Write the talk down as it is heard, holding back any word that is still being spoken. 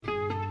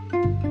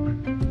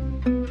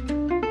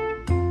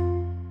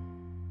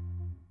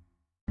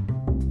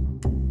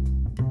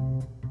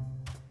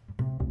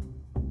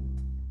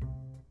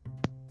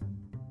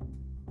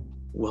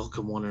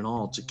welcome one and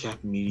all to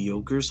Captain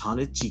Mediocre's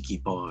Haunted Tiki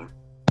Bar.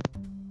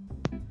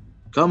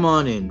 Come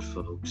on in,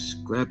 folks.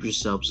 Grab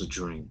yourselves a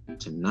drink.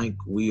 Tonight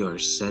we are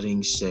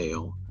setting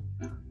sail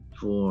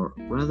for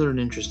rather an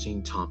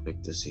interesting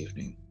topic this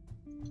evening.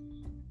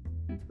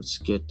 Let's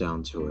get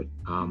down to it.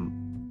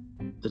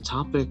 The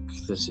topic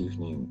this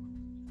evening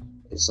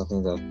is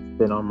something that's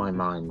been on my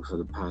mind for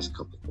the past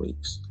couple of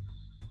weeks,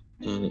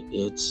 and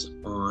it's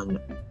on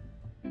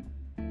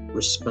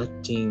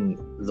respecting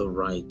the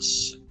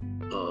rights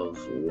of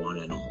one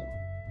and all.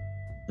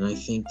 And I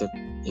think that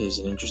is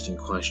an interesting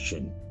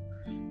question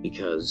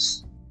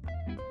because,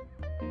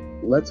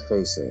 let's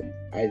face it,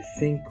 I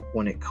think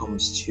when it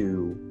comes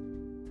to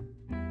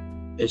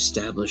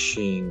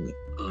establishing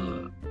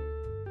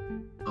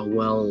a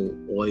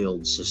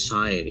well-oiled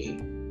society,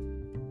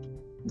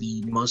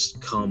 must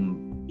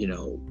come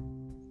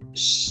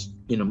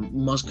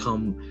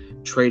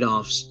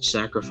trade-offs,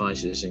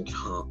 sacrifices,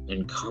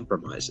 and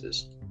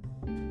compromises.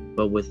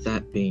 But with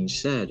that being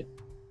said,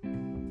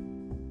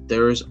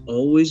 there is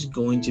always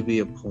going to be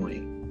a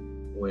point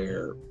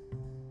where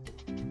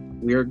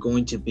we are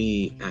going to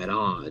be at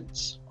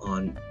odds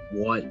on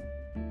what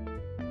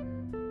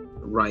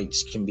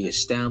rights can be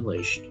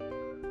established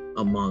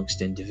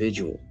amongst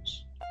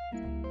individuals.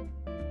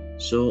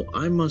 So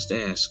I must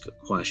ask a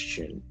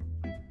question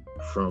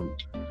from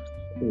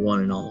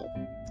one and all.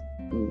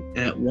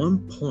 At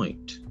one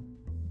point,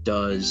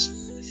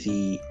 does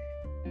the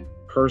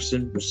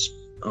person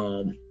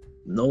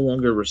no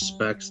longer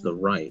respects the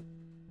rights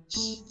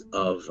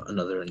of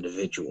another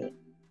individual?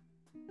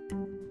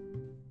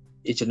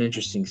 It's an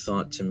interesting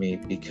thought to me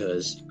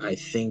because I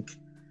think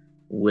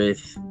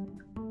with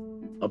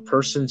a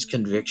person's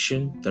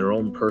conviction, their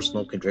own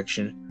personal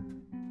conviction,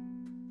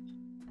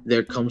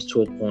 there comes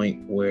to a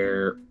point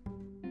where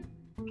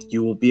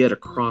you will be at a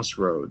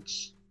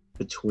crossroads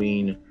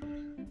between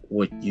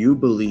what you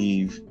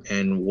believe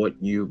and what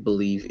you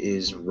believe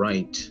is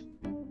right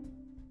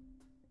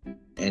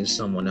and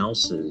someone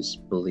else's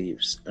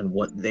beliefs and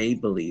what they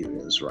believe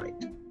is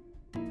right.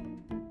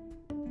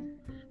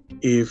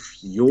 If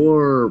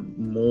you're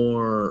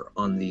more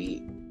on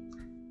the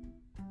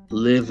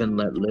live and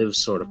let live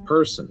sort of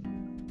person,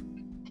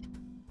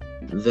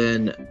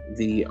 then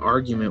the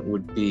argument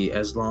would be,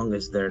 as long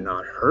as they're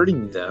not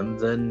hurting them,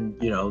 then,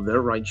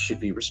 their rights should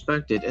be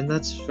respected, and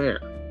that's fair.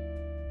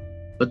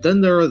 But then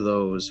there are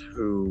those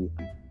who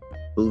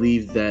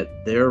believe that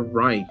their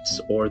rights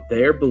or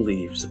their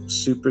beliefs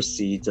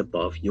supersedes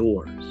above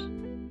yours.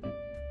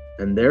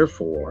 And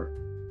therefore,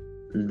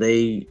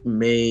 they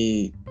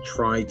may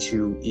try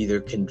to either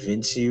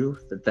convince you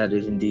that that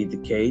is indeed the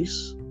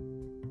case,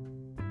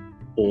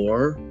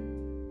 or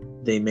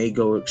they may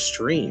go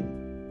extreme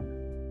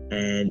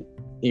and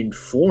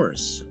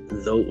enforce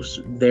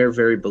their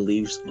very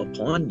beliefs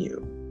upon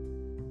you.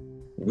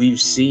 We've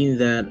seen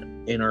that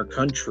in our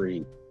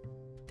country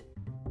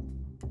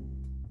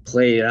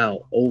play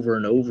out over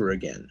and over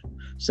again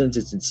since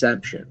its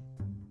inception.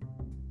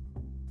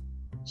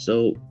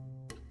 So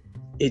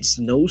it's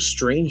no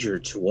stranger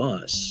to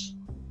us.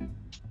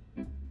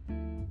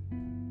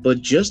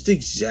 But just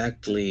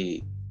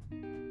exactly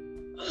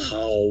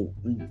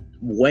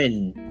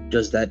when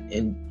does that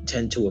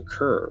intend to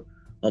occur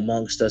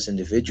amongst us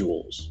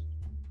individuals?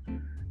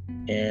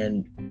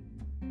 And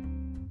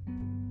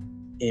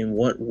in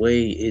what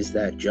way is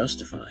that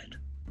justified?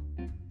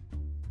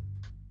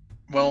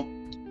 Well,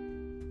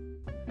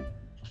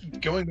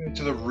 going back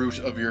to the root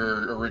of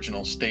your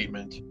original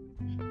statement,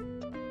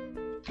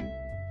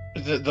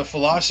 the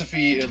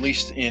philosophy, at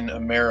least in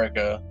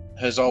America,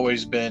 has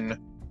always been,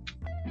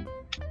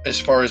 as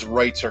far as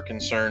rights are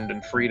concerned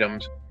and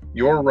freedoms,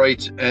 your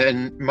rights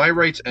and my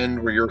rights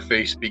end where your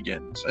face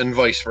begins, and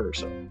vice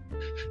versa.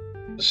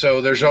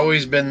 So there's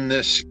always been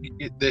this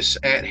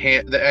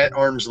at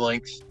arm's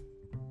length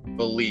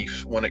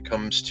belief when it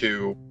comes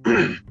to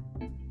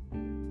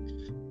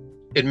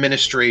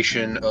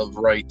administration of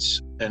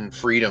rights and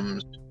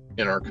freedoms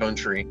in our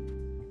country.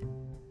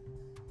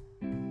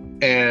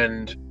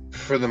 And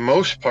for the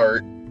most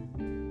part,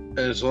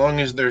 as long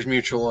as there's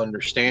mutual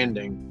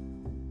understanding,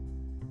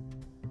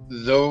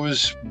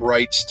 those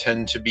rights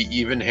tend to be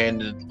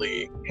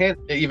even-handedly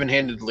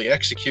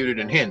executed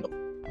and handled.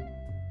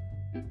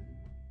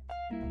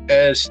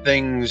 As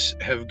things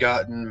have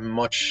gotten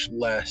much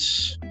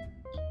less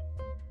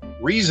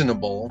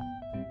reasonable,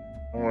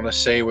 I want to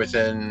say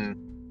within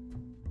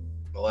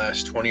the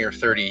last 20 or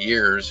 30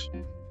 years,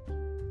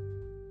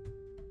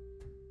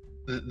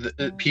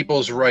 the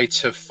people's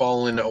rights have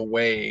fallen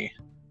away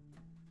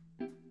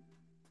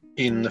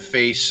in the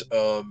face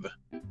of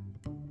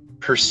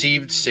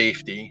perceived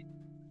safety,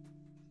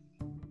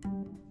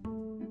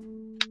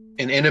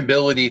 an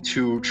inability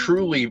to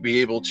truly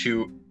be able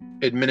to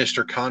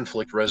administer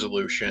conflict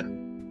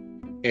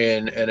resolution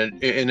in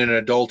an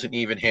adult and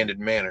even-handed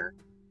manner,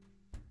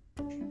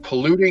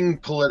 polluting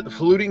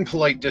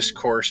polite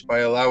discourse by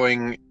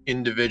allowing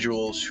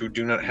individuals who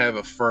do not have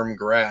a firm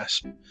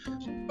grasp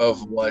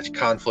of what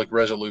conflict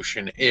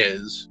resolution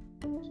is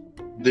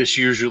This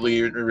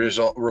usually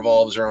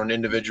revolves around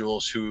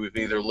individuals who have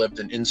either lived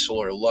an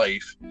insular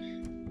life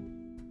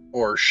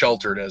or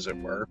sheltered, as it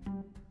were,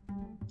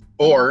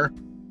 or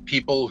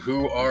people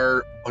who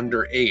are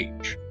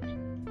underage.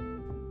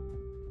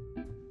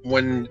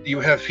 When you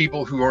have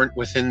people who aren't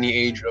within the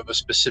age of a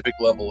specific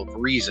level of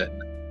reason,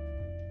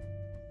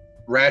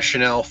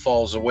 rationale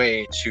falls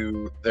away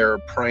to their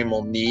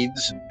primal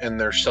needs and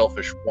their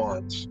selfish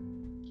wants.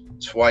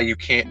 It's why you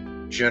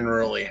can't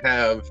generally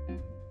have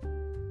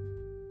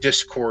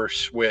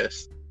discourse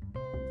with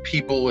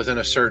people within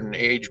a certain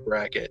age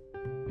bracket.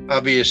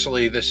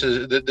 Obviously, this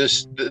is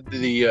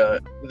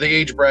the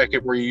age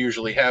bracket where you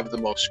usually have the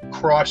most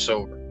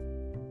crossover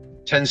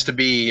tends to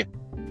be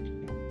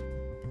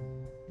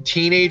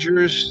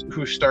teenagers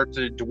who start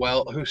to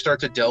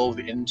delve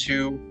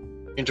into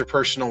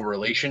interpersonal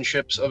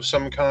relationships of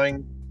some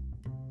kind,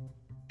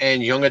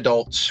 and young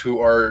adults who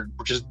are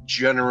just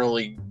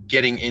generally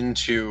getting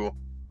into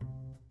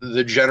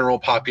the general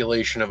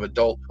population of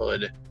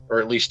adulthood, or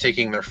at least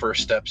taking their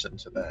first steps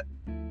into that.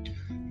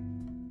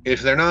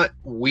 If they're not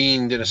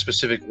weaned in a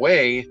specific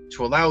way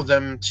to allow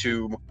them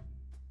to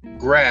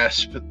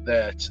grasp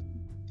that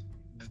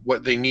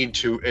what they need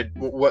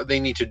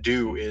to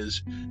do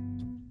is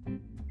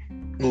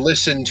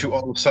listen to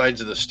all sides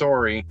of the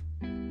story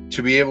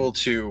to be able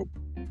to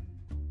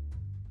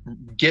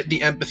get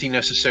the empathy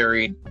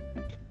necessary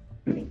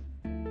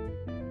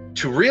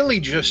to really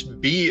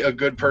just be a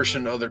good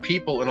person to other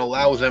people and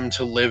allow them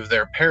to live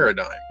their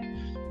paradigm.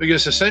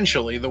 Because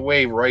essentially the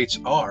way rights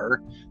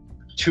are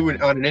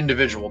on an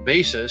individual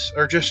basis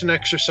are just an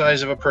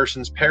exercise of a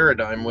person's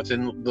paradigm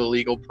within the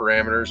legal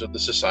parameters of the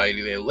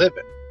society they live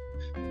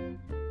in.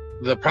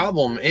 The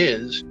problem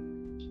is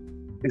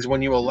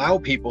when you allow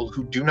people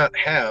who do not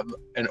have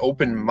an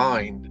open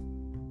mind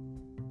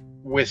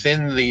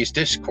within these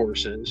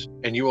discourses,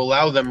 and you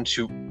allow them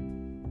to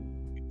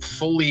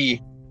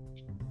fully,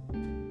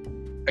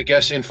 I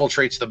guess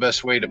infiltrate's the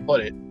best way to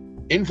put it,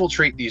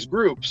 infiltrate these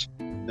groups,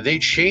 they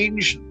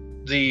change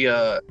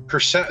the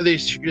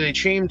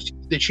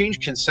they change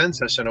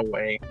consensus in a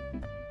way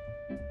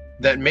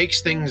that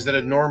makes things that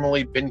had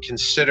normally been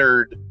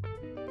considered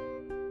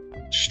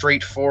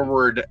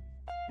straightforward,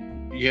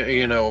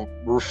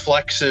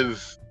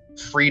 reflexive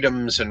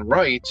freedoms and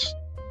rights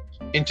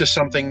into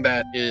something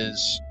that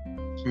is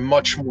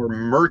much more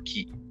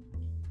murky.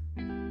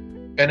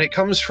 And it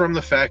comes from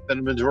the fact that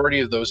a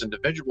majority of those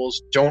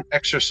individuals don't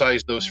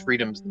exercise those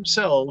freedoms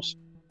themselves,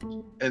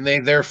 and they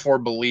therefore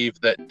believe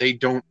that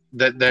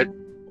that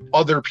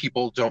other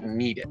people don't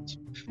need it,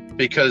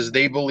 because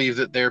they believe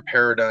that their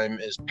paradigm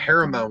is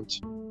paramount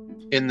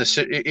in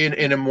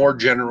a more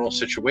general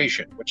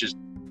situation, which is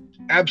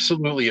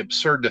absolutely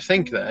absurd to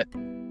think that,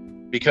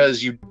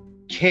 because you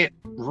can't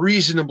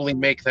reasonably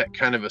make that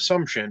kind of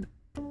assumption,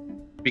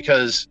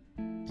 because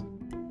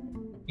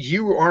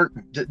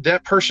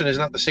that person is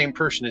not the same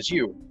person as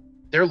you.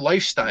 Their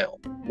lifestyle,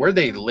 where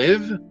they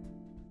live,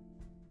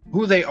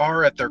 who they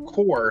are at their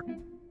core,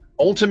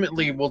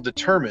 ultimately will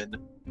determine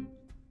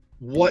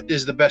what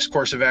is the best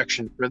course of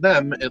action for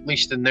them, at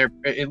least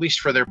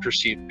for their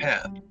perceived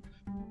path.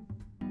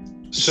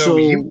 So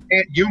you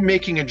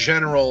making a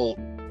general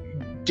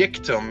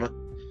dictum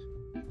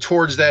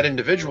towards that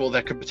individual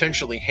that could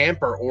potentially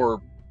hamper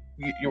or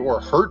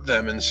hurt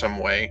them in some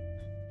way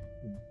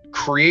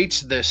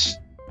creates this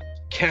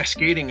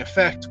cascading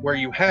effect where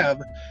you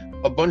have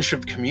a bunch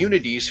of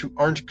communities who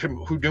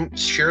don't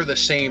share the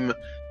same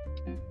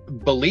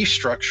belief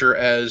structure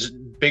as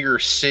bigger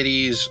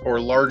cities or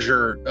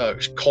larger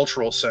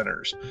cultural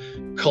centers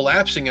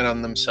collapsing it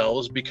on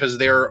themselves, because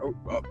they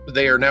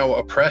are now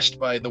oppressed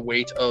by the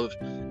weight of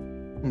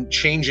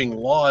changing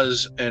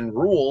laws and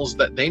rules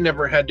that they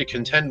never had to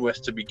contend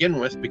with to begin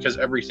with, because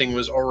everything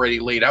was already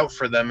laid out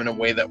for them in a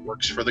way that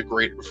works for the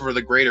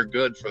greater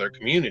good for their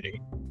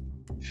community.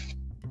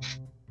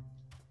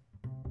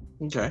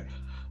 Okay,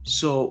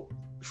 so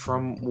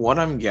from what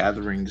I'm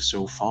gathering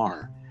so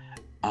far,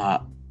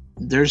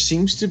 there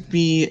seems to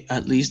be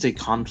at least a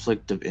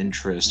conflict of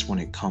interest when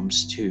it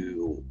comes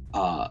to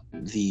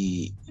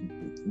the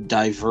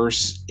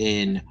diverse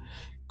in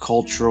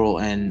cultural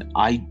and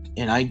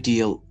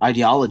ideologies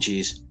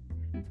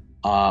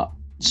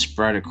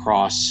spread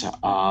across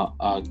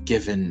a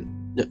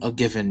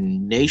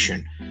given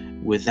nation.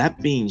 With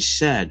that being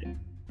said,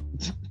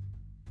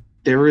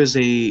 there is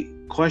a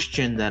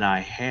question that I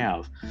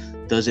have: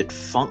 is it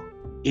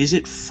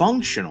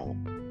functional?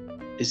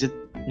 Is it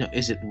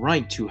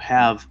right to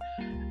have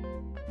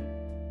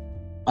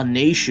a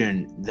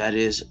nation that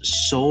is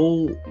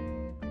so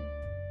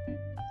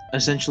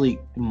essentially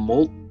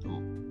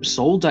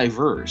so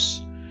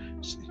diverse,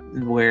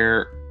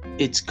 where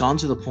it's gone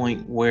to the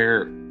point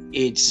where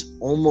it's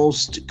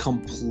almost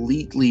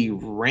completely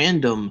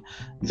random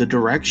the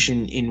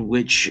direction in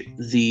which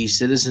the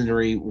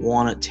citizenry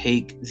want to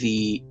take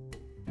the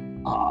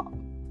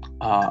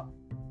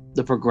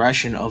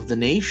progression of the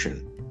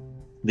nation?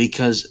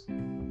 Because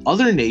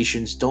other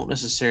nations don't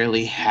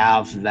necessarily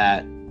have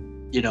that,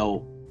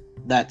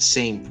 that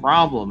same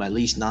problem, at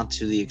least not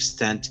to the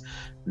extent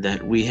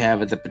that we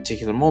have at the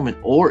particular moment?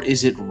 Or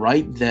is it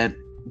right that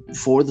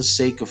for the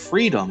sake of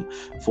freedom,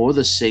 for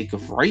the sake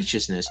of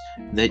righteousness,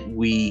 that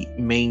we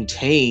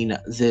maintain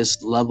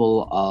this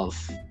level of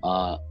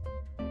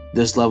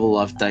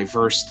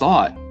diverse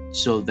thought,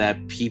 so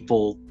that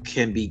people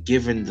can be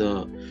given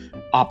the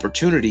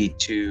opportunity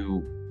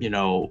to,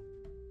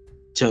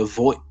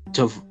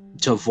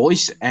 to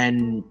voice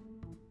and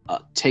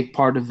take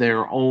part of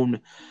their own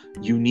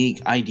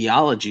unique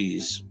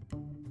ideologies,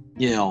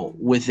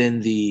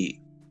 within the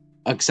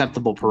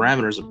acceptable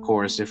parameters, of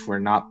course, if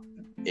we're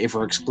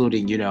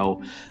excluding,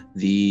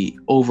 the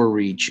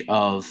overreach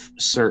of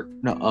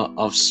certain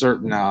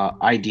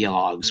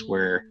ideologues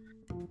where,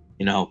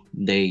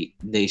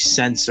 they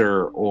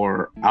censor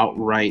or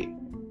outright,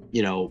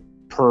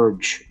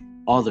 purge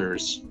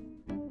others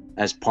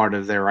as part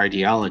of their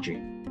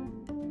ideology.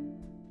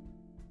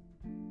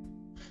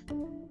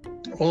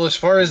 Well, as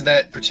far as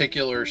that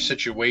particular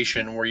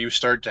situation where you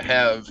start to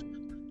have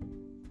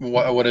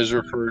what is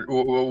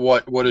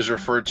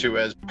referred to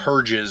as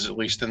purges, at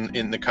least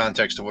in the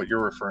context of what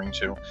you're referring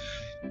to,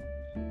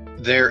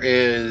 there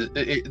is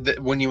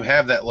when you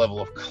have that level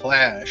of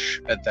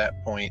clash at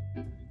that point,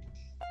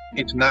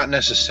 it's not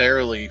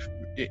necessarily,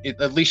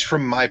 at least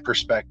from my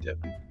perspective,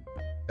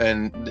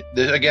 and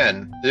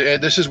again,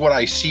 this is what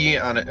I see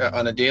on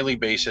a daily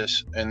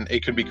basis, and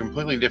it could be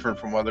completely different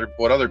from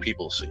what other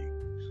people see.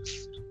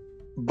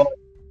 But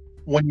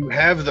when you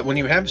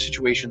have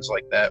situations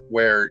like that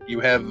where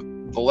you have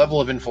the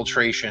level of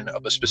infiltration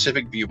of a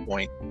specific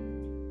viewpoint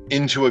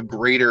into a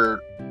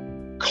greater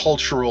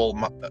cultural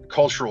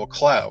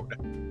cloud,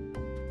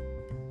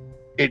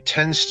 it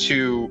tends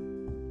to,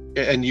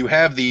 and you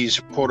have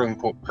these quote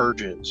unquote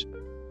purges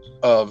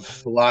of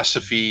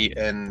philosophy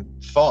and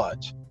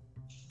thought.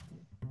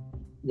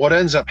 What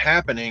ends up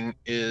happening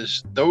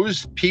is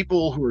those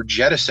people who are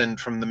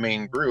jettisoned from the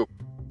main group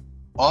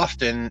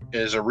often,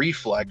 as a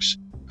reflex,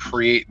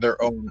 create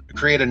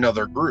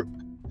another group.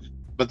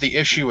 But the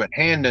issue at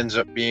hand ends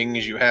up being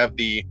is you have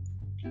the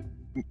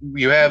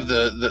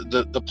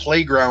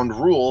playground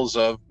rules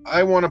of,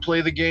 I want to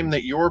play the game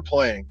that you're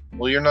playing.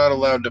 Well, you're not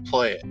allowed to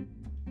play it.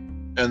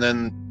 And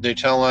then they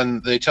tell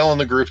on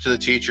the group to the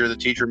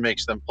teacher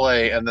makes them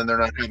play, and then they're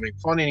not having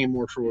fun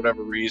anymore for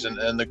whatever reason,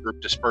 and the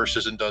group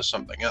disperses and does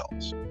something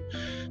else.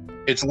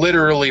 It's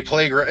literally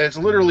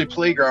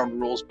playground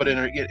rules, but in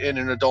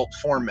an adult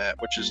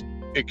format, which is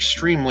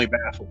extremely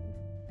baffling.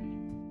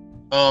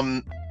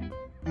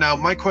 Now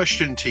my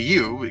question to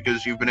you,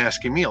 because you've been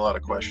asking me a lot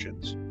of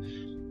questions,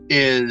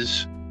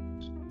 is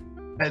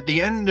at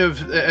the end of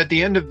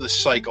the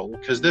cycle,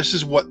 because this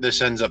is what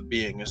this ends up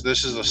being, is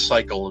this is a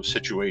cycle of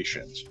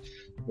situations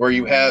where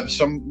you have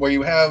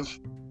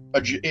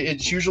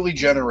it's usually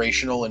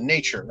generational in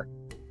nature,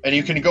 and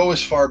you can go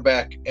as far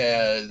back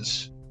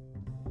as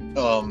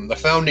the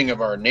founding of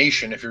our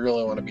nation, if you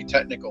really want to be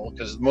technical,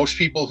 because most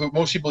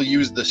people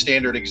use the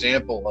standard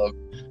example of,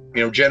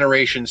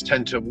 generations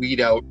tend to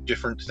weed out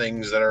different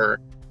things that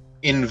are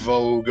in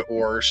vogue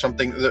or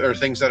something, or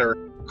things that are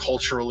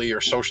culturally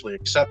or socially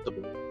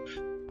acceptable,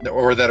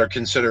 or that are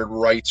considered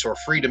rights or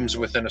freedoms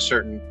within a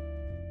certain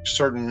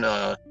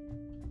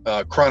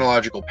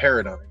chronological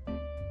paradigm,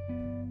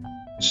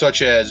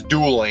 such as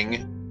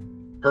dueling,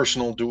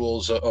 personal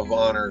duels of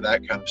honor,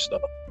 that kind of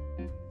stuff.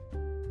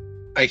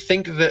 I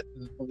think that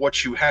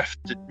what you have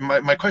to,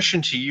 my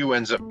question to you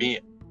ends up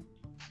being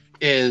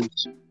is,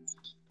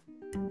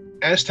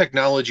 as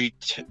technology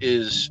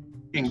is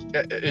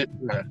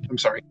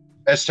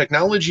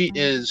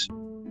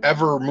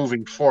ever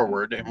moving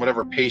forward, in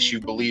whatever pace you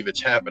believe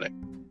it's happening,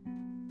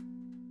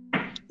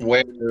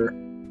 where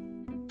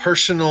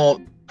personal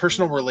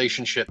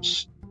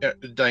relationships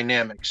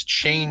dynamics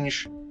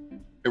change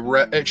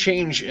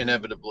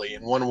inevitably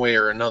in one way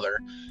or another,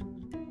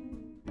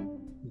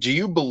 do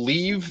you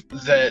believe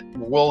that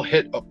we'll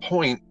hit a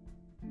point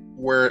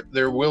where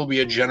there will be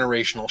a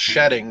generational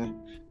shedding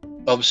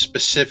of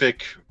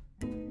specific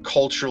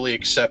culturally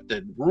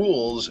accepted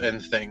rules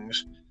and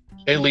things,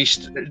 at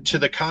least to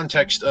the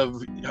context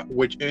of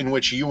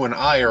which you and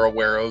I are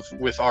aware of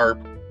with our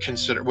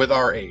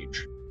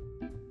age?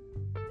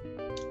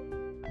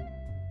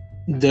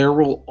 There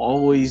will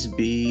always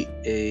be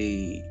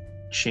a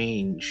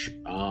change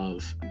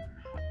of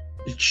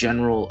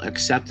general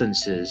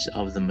acceptances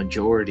of the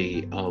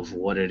majority of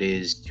what it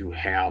is to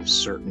have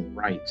certain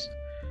rights.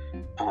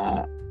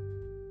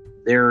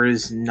 There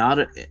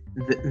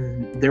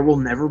will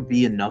never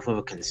be enough of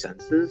a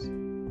consensus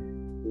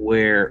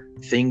where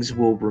things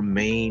will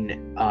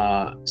remain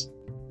at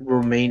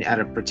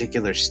a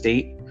particular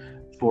state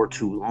for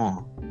too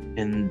long,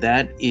 and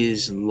that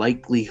is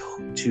likely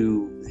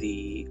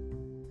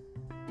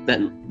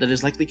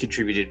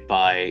contributed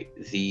by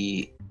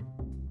the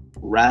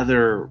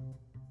rather,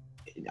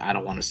 I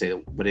don't want to say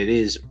that, but it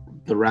is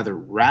the rather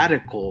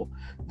radical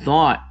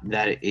thought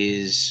that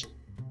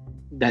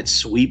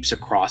sweeps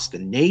across the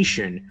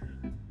nation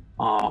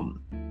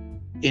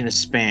in a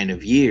span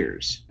of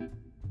years.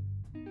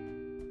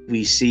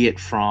 We see it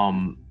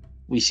from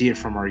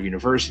our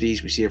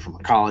universities, we see it from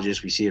our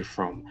colleges, we see it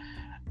from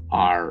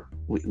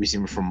we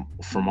see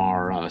from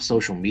our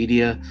social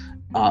media.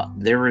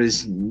 There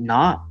is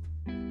not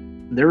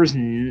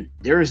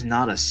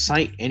a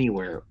site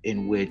anywhere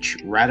in which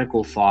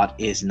radical thought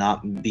is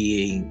not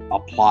being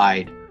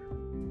applied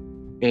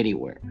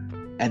anywhere,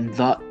 and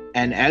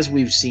as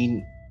we've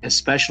seen,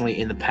 especially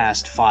in the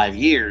past 5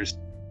 years,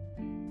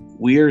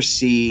 we are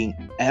seeing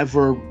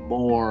ever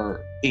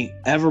more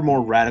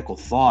radical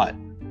thought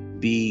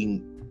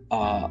being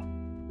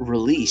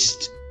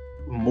released,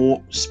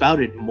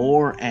 spouted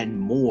more and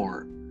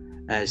more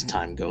as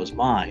time goes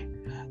by.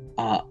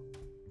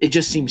 It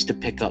just seems to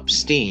pick up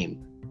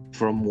steam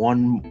from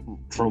one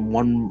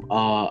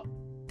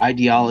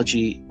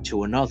ideology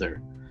to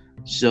another.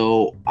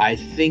 So I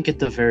think at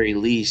the very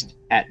least,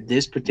 at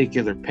this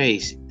particular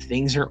pace,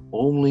 things are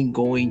only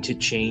going to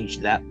change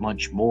that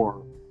much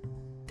more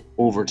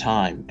over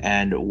time.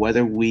 And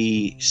whether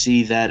we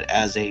see that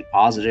as a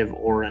positive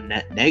or a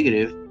net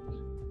negative,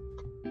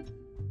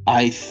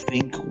 I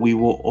think we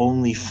will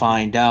only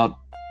find out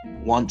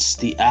once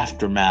the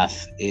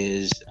aftermath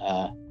is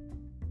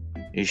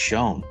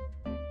shown.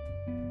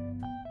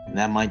 And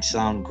that might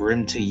sound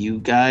grim to you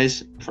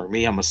guys. For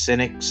me, I'm a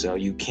cynic, so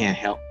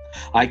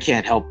I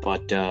can't help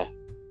but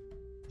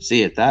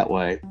see it that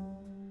way.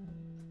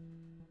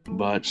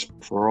 But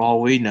for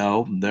all we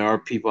know, there are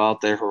people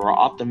out there who are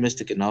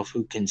optimistic enough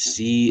who can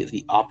see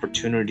the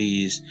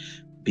opportunities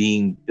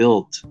being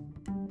built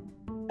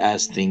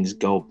as things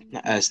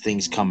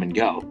come and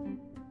go.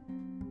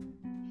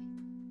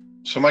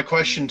 So my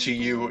question to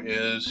you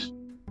is,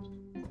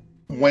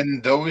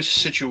 when those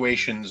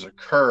situations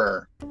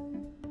occur,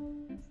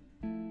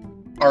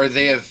 are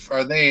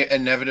they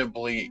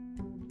inevitably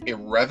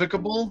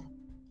irrevocable,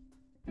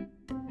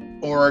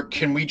 or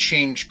can we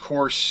change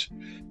course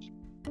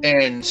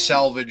and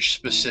salvage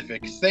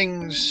specific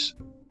things?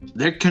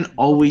 There can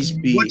always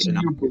be What do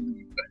you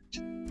believe?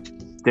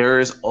 There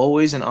is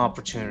always an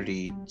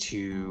opportunity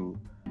to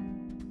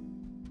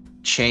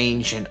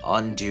change and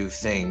undo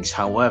things.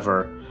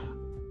 However,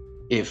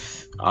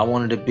 if I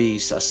wanted to be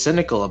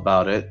cynical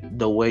about it,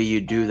 the way you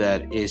do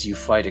that is you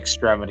fight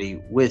extremity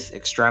with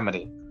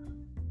extremity.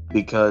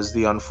 Because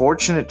the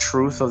unfortunate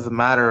truth of the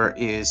matter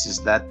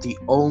is that the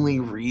only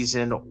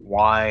reason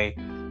why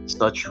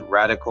such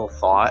radical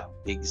thought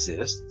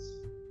exists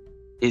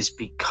is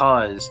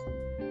because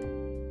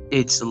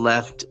it's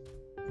left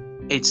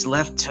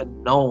to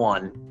no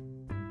one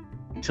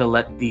to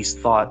let these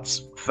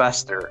thoughts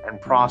fester and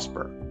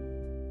prosper.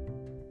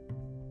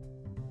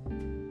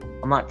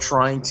 I'm not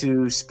trying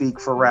to speak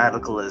for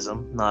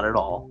radicalism, not at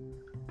all,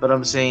 but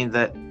I'm saying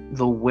that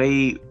the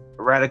way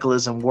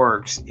radicalism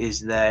works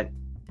is that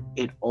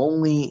it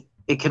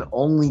can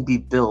only be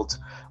built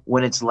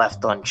when it's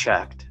left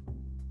unchecked.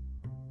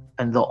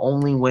 And the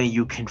only way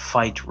you can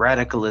fight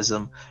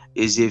radicalism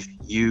is if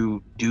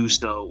you do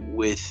so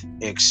with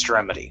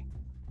extremity.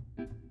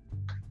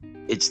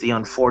 It's the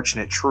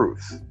unfortunate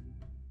truth.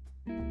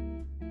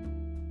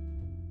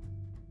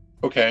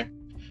 Okay.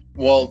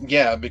 Well,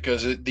 yeah,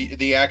 because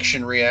the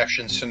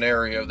action-reaction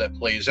scenario that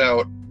plays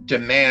out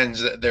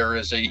demands that there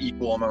is an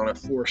equal amount of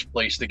force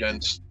placed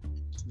against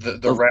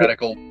the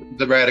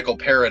radical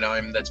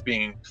paradigm that's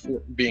being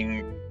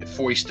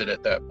foisted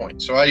at that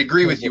point. So I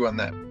agree with you on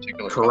that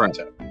particular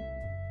concept.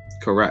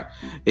 Correct.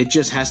 It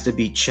just has to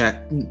be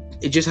checked.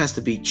 It just has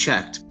to be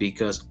checked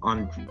because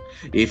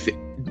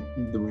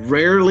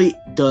rarely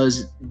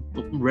does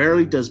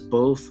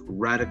both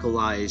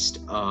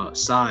radicalized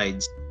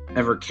sides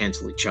ever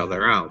cancel each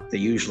other out. They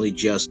usually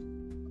just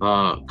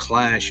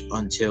clash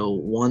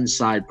until one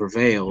side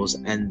prevails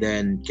and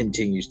then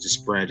continues to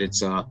spread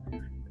its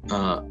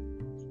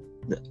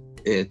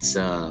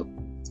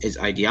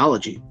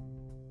ideology.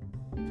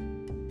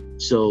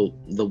 So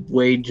the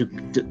way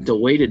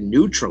to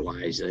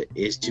neutralize it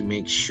is to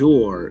make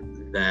sure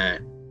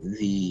that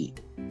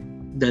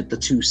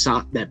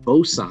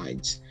both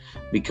sides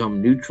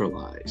become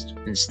neutralized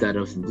instead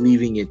of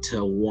leaving it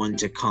to one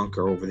to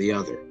conquer over the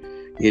other.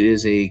 It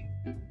is a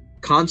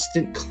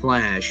constant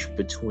clash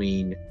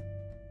between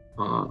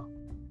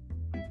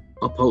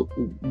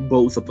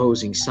both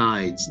opposing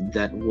sides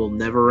that will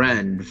never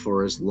end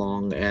for as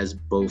long as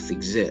both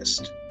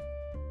exist.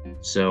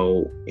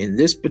 So in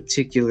this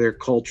particular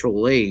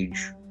cultural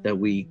age that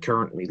we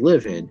currently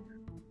live in,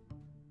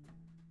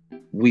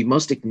 we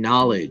must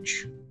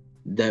acknowledge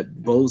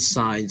that both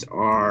sides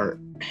are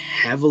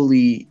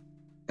heavily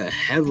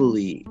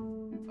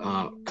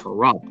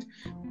corrupt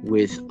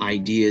with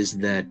ideas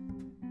that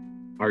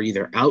are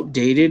either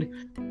outdated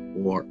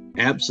or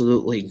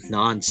absolutely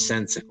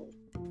nonsensical.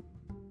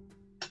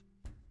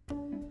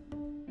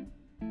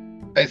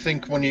 I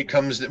think when it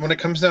comes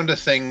down to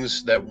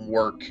things that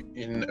work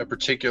in a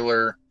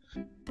particular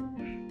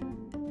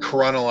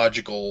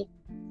chronological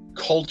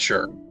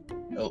culture,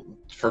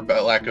 for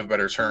lack of a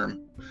better term,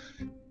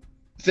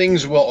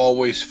 things will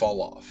always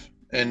fall off,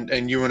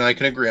 and you and I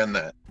can agree on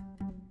that.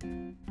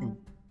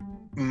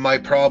 My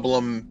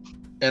problem,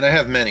 and I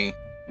have many,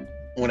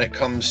 when it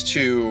comes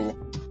to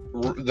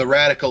the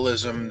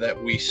radicalism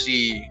that we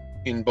see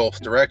in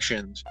both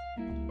directions,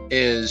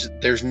 is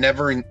there's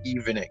never an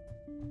evening.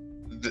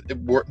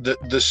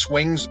 The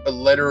swings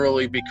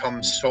literally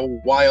become so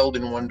wild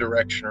in one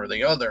direction or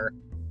the other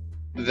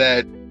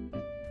that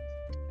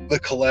the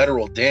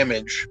collateral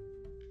damage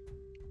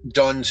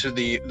done to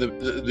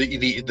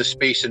the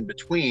space in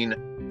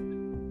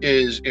between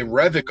is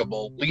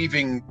irrevocable,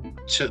 leaving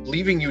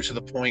you to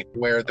the point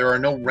where there are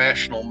no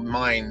rational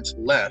minds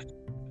left,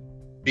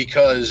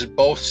 because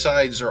both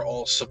sides are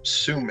all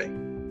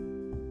subsuming.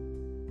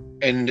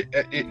 And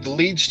it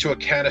leads to a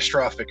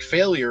catastrophic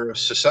failure of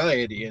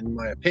society, in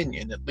my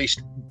opinion, at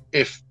least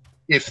if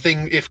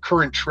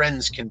current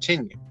trends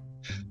continue.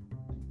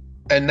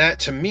 And that,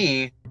 to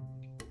me,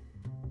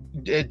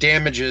 it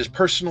damages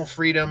personal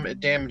freedom, it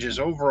damages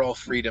overall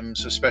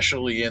freedoms,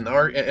 especially in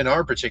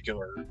our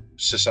particular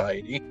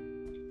society,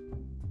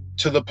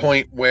 to the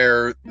point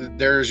where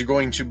there's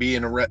going to be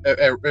an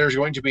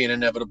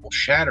inevitable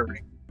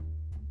shattering,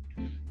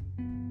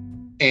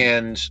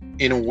 and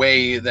in a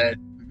way that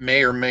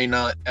may or may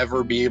not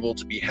ever be able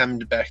to be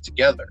hemmed back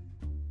together.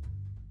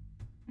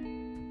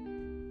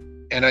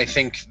 And I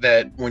think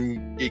that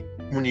when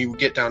you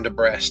get down to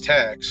brass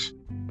tacks,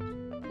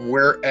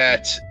 we're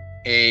at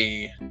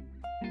a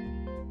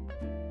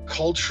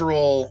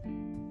cultural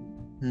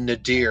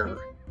nadir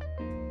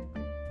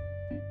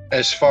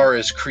as far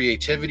as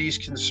creativity is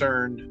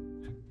concerned,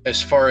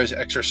 as far as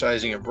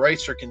exercising of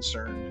rights are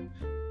concerned,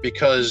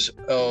 because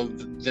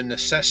of the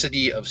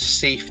necessity of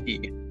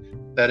safety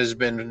that has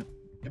been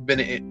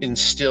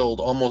instilled,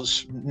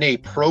 almost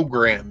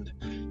programmed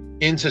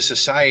into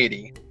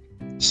society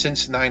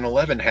since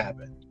 9/11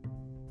 happened.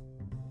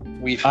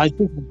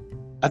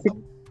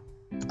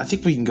 I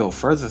think we can go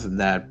further than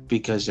that,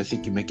 because I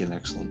think you make an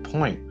excellent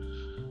point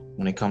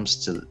when it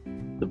comes to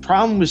the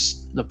problem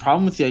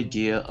with the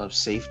idea of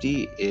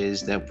safety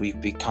is that we've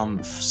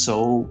become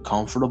so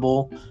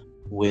comfortable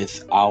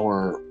with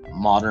our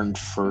modern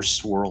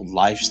first world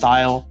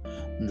lifestyle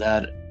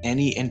that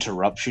any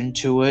interruption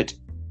to it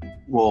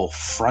will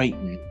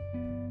frighten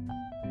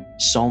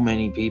so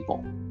many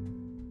people.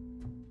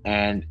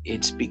 And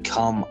it's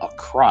become a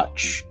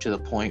crutch to the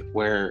point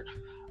where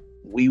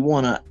we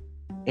want to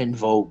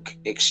invoke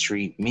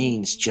extreme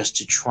means just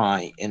to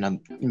try and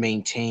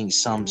maintain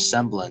some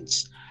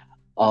semblance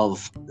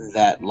of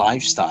that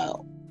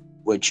lifestyle,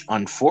 which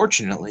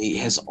unfortunately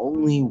has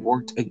only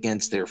worked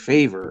against their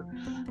favor,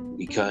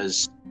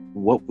 because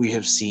what we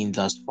have seen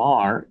thus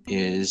far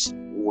is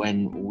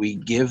when we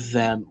give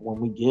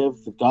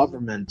the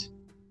government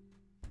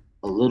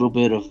a little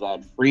bit of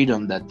that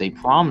freedom that they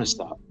promised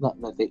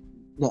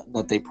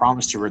that they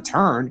promised to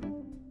return,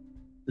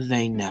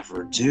 they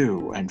never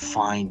do, and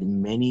find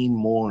many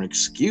more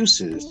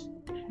excuses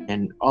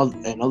and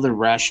other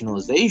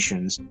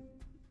rationalizations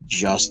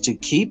just to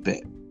keep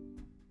it.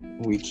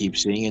 We keep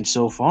seeing it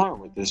so far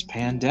with this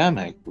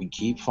pandemic. We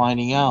keep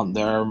finding out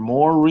there are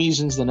more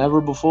reasons than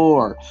ever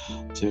before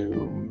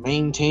to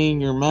maintain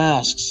your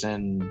masks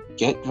and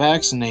get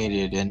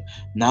vaccinated. And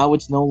now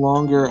it's no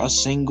longer a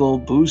single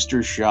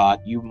booster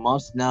shot. You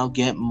must now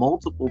get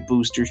multiple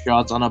booster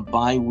shots on a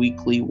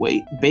bi-weekly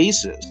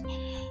basis.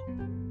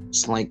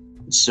 It's like,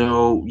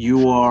 so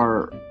you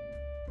are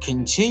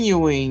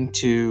continuing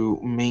to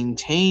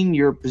maintain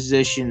your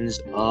positions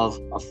of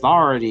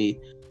authority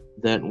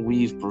that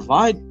we've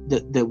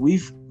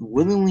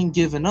willingly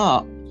given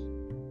up,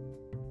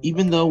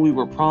 even though we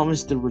were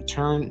promised the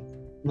return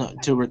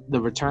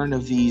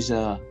of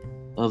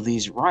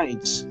these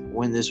rights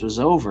when this was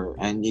over.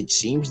 And it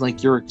seems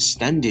like you're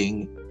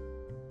extending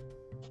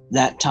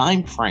that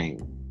time frame,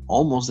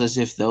 almost as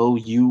if though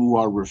you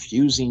are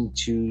refusing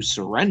to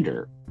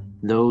surrender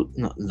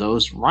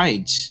those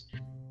rights,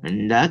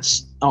 and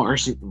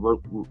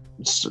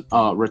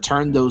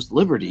return those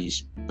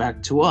liberties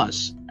back to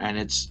us. And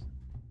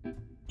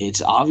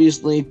it's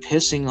obviously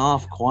pissing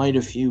off quite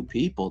a few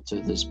people to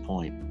this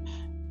point,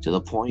 to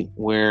the point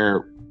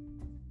where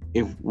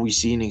if we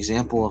see an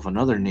example of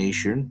another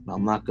nation,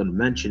 I'm not going to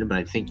mention it, but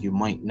I think you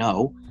might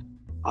know,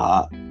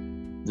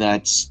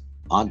 that's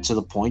on to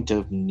the point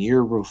of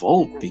near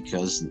revolt,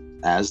 because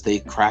as they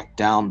crack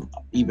down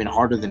even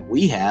harder than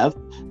we have,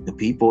 the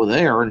people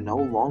there are no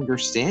longer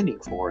standing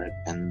for it,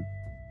 and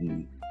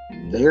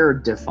they're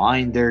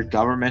defying their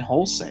government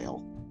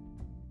wholesale.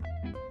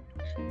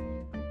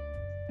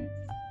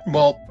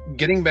 Well,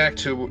 getting back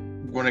to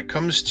when it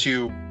comes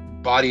to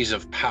bodies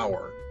of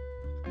power,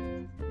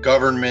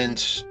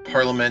 government,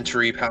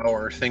 parliamentary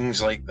power,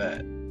 things like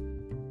that,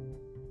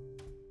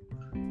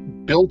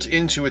 built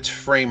into its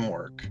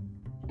framework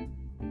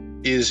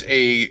is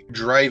a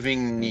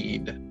driving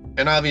need,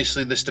 and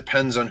obviously this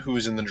depends on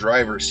who's in the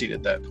driver's seat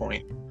at that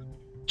point,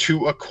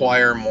 to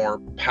acquire more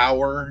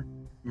power,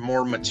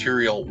 more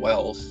material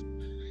wealth,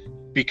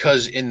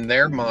 because in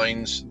their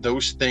minds,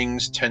 those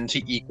things tend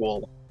to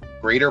equal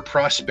greater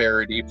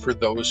prosperity for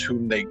those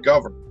whom they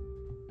govern.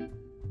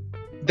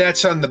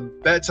 That's on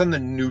the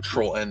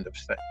neutral end of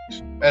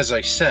things. As I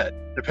said,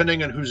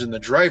 depending on who's in the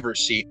driver's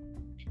seat,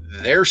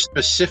 their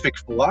specific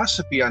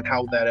philosophy on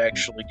how that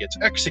actually gets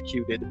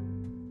executed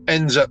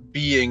ends up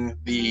being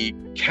the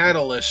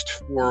catalyst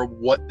for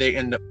what they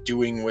end up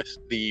doing with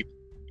the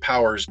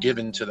powers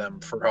given to them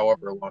for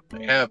however long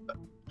they have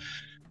them.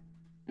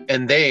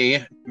 And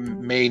they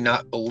may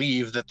not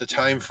believe that the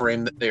time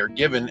frame that they are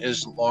given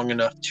is long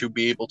enough to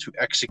be able to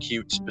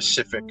execute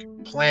specific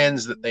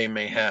plans that they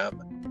may have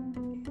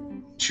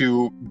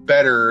to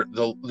better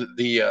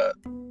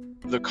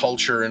the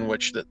culture in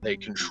which that they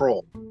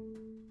control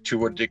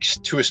to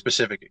a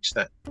specific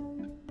extent.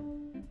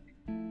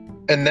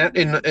 And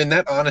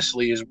that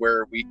honestly is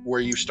where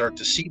you start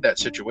to see that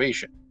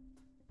situation,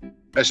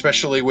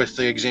 especially with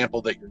the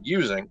example that you're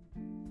using.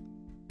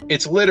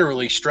 It's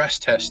literally stress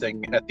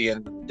testing at the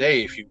end of the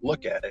day, if you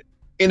look at it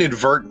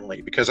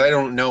inadvertently, because I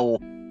don't know,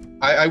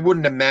 I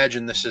wouldn't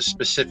imagine this is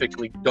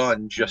specifically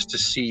done just to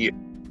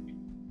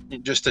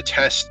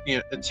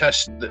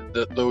test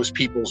those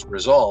people's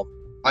resolve.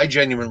 I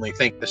genuinely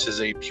think this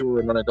is a pure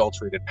and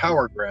unadulterated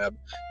power grab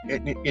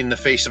in the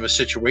face of a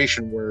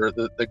situation where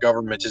the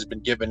government has been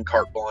given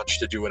carte blanche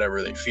to do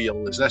whatever they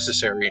feel is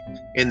necessary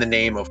in the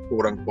name of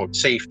quote unquote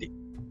safety.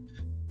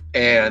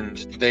 And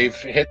they've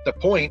hit the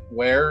point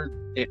where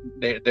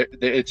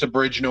it's a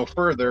bridge no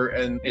further,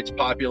 and its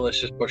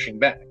populace is pushing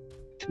back,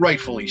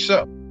 rightfully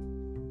so.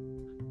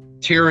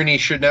 Tyranny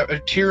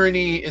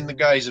in the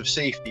guise of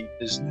safety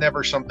is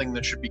never something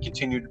that should be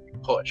continued to be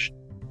pushed.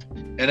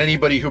 And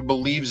anybody who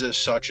believes as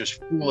such is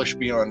foolish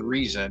beyond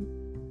reason.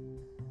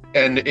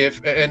 And I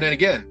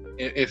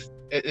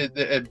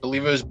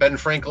believe it was Ben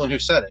Franklin who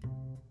said it.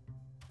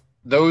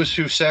 Those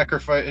who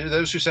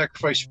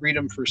sacrifice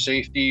freedom for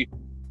safety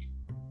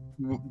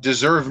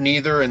deserve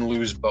neither and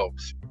lose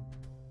both.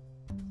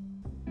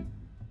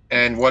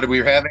 And what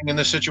we're having in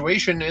this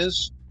situation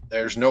is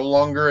there's no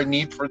longer a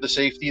need for the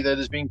safety that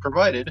is being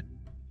provided,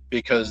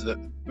 because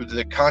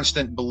the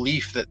constant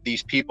belief that the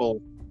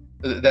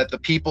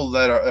people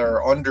that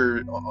are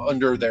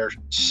under their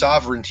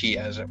sovereignty,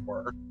 as it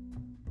were,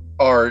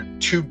 are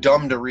too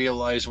dumb to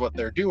realize what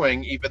they're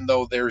doing, even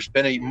though there's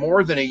been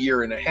more than a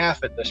year and a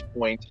half at this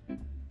point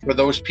for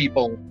those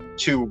people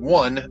to,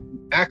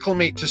 one,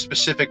 acclimate to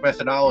specific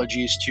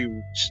methodologies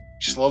to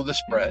slow the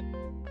spread,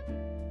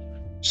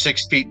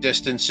 6 feet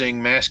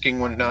distancing, masking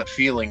when not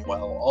feeling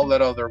well, all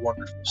that other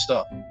wonderful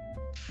stuff.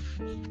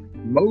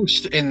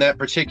 Most in that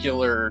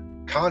particular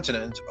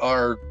continent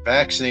are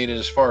vaccinated,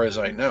 as far as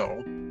I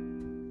know,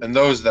 and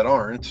those that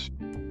aren't,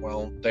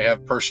 well, they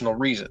have personal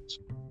reasons.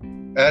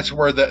 That's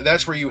where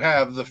you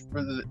have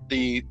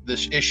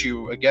this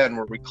issue again,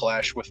 where we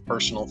clash with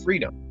personal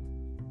freedom.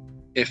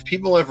 If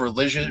people have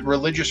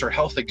religious or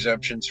health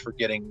exemptions for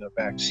getting the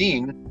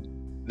vaccine,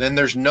 then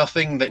there's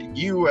nothing that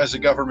you as a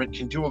government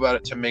can do about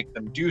it to make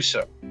them do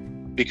so,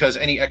 because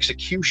any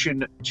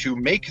execution to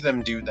make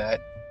them do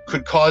that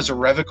could cause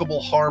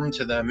irrevocable harm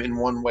to them in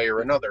one way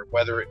or another,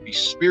 whether it be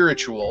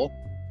spiritual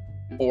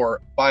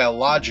or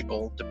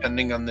biological,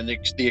 depending on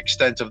the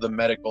extent of the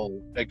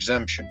medical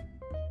exemption.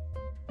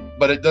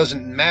 But it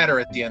doesn't matter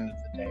at the end of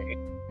the day,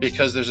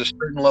 because there's a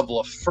certain level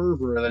of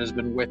fervor that has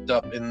been whipped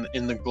up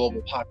in the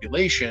global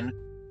population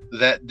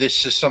that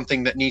this is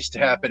something that needs to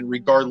happen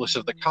regardless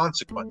of the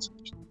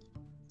consequences.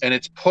 And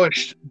it's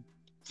pushed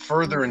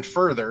further and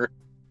further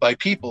by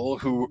people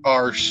who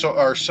are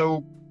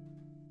so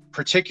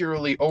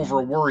particularly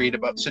over worried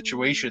about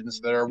situations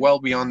that are well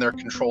beyond their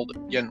control to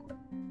begin with.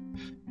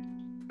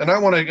 And I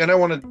want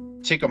to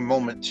take a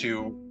moment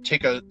to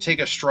take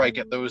a strike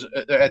at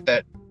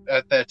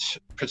that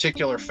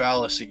particular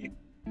fallacy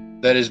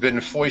that has been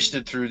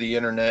foisted through the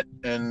internet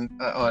and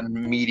on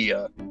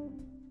media.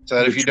 So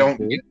that if you don't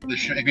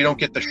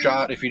get the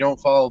shot, if you don't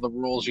follow the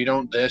rules, you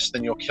don't this,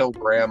 then you'll kill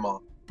grandma.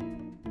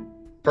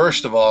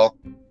 First of all,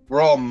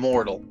 we're all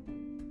mortal.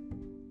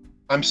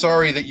 I'm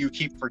sorry that you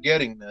keep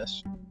forgetting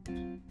this,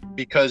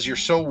 because you're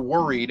so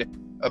worried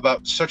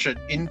about such an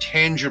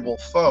intangible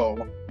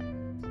foe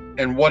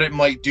and what it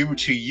might do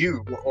to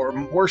you, or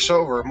worse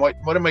over, what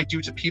it might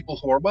do to people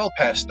who are well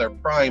past their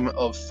prime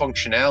of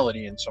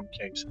functionality in some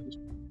cases.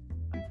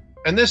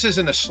 And this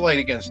isn't a slight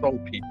against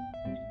old people.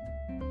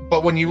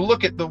 But when you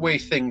look at the way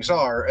things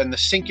are and the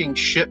sinking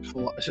ship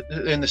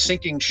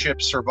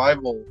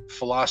survival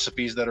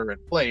philosophies that are in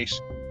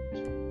place,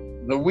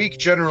 the weak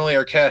generally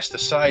are cast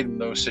aside in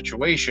those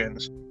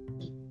situations,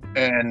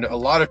 and a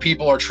lot of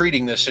people are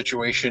treating this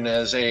situation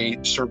as a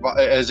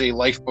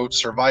lifeboat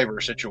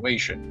survivor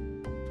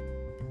situation,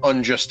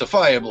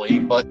 unjustifiably.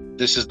 But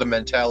this is the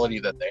mentality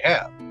that they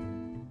have.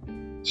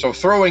 So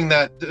throwing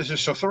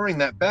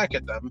that back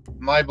at them,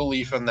 my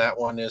belief on that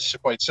one is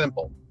quite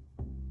simple.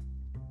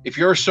 If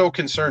you're so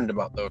concerned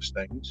about those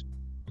things,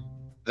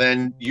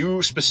 then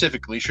you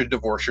specifically should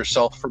divorce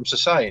yourself from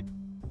society.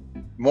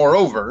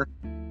 Moreover,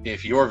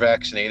 if you're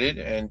vaccinated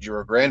and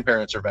your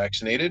grandparents are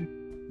vaccinated,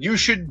 you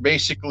should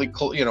basically,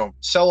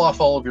 sell off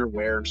all of your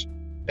wares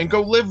and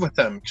go live with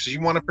them, because you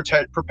want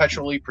to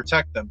perpetually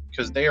protect them,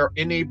 because they are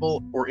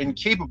unable or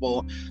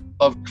incapable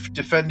of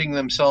defending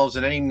themselves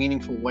in any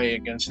meaningful way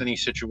against any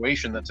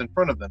situation that's in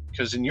front of them,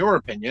 because in your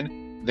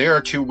opinion, they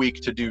are too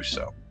weak to do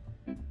so.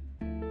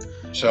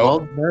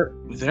 So, well,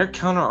 their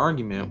counter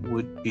argument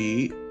would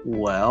be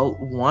Well,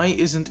 why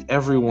isn't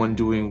everyone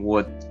doing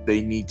what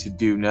they need to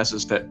do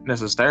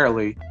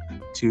necessarily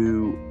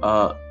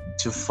to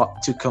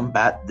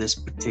combat this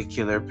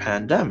particular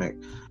pandemic?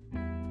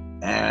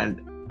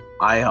 And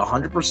I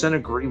 100%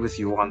 agree with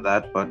you on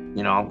that, but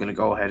I'm going to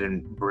go ahead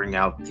and bring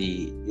out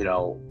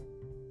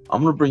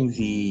I'm going to bring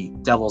the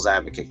devil's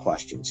advocate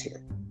questions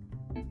here.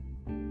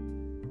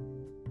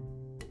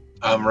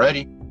 I'm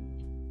ready.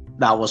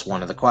 That was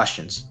one of the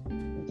questions.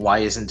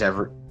 Why should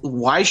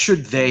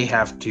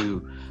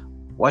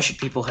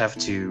people have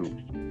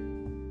to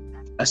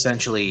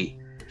essentially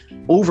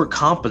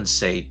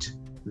overcompensate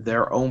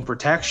their own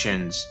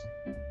protections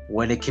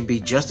when it can be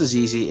just as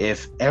easy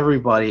if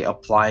everybody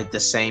applied the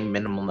same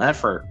minimum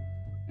effort?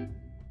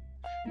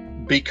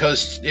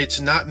 Because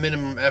it's not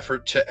minimum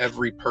effort to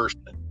every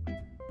person.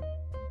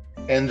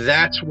 And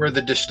that's where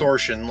the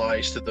distortion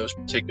lies to those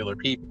particular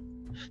people.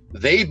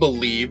 They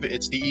believe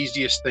it's the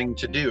easiest thing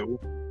to do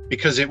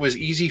because it was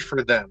easy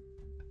for them,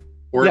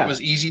 or it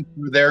was easy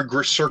for their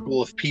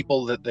circle of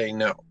people that they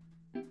know.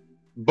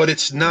 But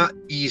it's not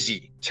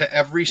easy to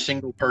every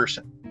single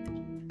person.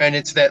 And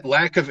it's that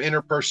lack of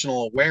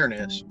interpersonal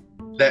awareness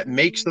that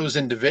makes those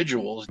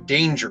individuals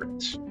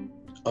dangerous.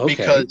 Okay.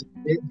 Because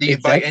the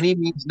by any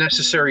means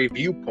necessary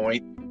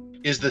viewpoint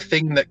is the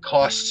thing that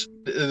costs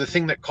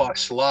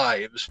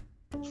lives.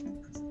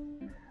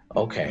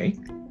 Okay.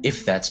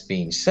 If that's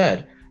being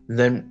said,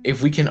 then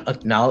if we can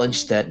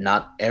acknowledge that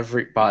not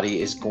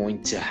everybody is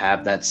going to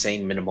have that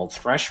same minimal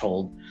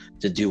threshold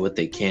to do what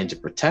they can to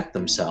protect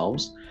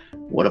themselves,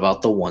 what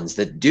about the ones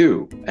that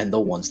do and the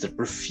ones that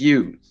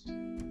refuse?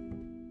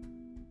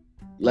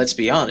 Let's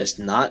be honest,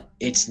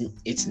 it's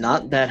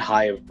not that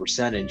high of a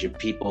percentage of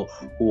people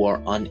who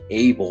are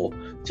unable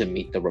to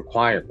meet the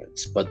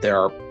requirements, but there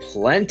are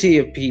plenty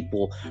of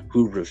people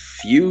who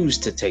refuse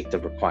to take the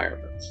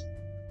requirements,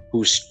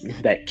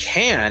 that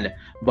can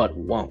but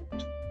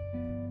won't.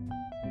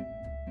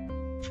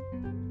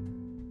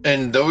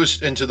 And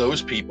to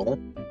those people,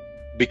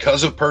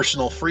 because of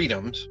personal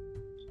freedoms,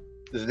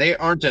 they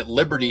aren't at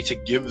liberty to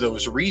give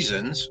those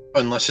reasons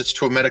unless it's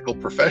to a medical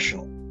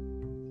professional.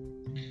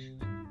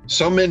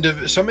 Some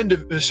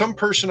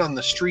person on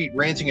the street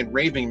ranting and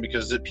raving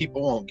because the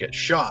people won't get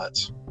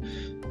shots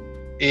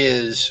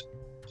is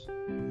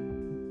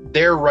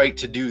their right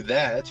to do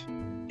that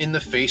in the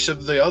face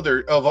of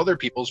other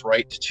people's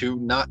right to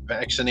not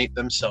vaccinate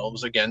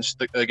themselves against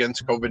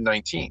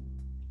COVID-19.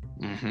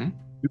 Mm-hmm.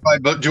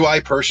 Do I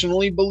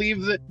personally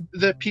believe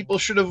that people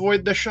should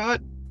avoid the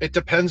shot? It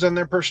depends on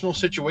their personal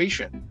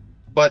situation.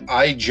 But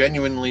I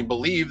genuinely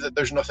believe that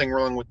there's nothing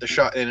wrong with the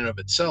shot in and of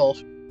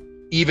itself,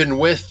 even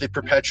with the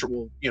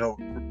perpetual,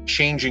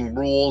 changing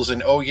rules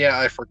and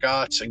I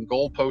forgot and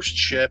goalpost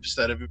shifts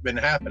that have been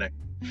happening.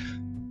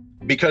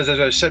 Because as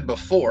I said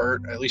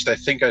before, at least I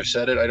think I've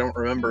said it, I don't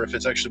remember if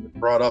it's actually been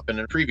brought up in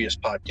a previous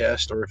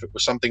podcast or if it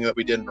was something that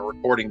we did in a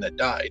recording that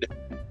died.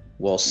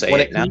 We'll say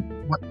it now.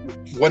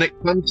 When it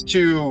comes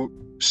to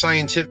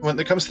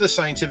the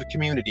scientific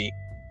community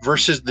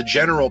versus the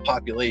general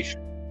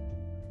population,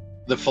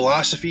 the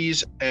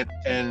philosophies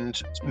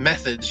and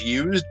methods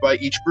used by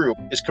each group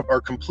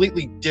are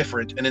completely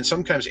different and in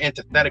sometimes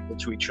antithetical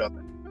to each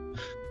other.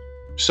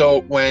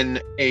 So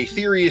when a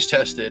theory is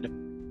tested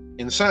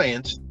in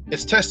science,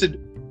 it's tested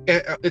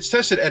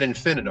ad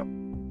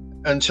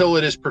infinitum until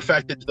it is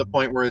perfected to the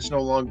point where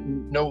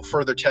no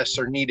further tests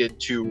are needed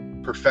to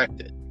perfect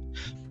it.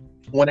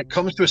 When it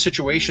comes to a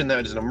situation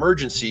that is an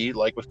emergency,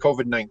 like with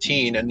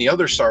COVID-19 and the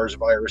other SARS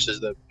viruses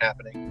that are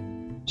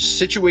happening,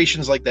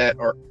 situations like that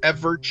are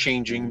ever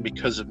changing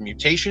because of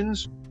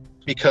mutations,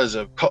 because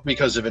of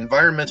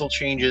environmental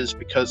changes,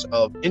 because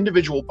of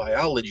individual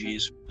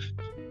biologies,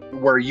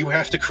 where you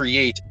have to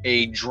create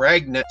a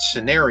dragnet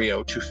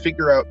scenario to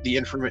figure out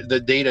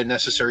the data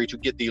necessary to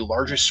get the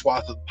largest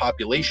swath of the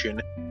population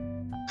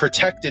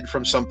protected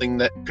from something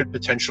that could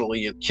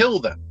potentially kill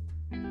them.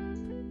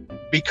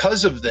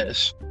 Because of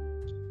this,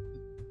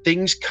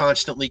 things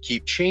constantly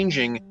keep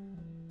changing,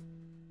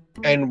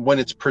 and when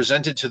it's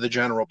presented to the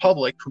general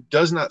public who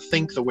does not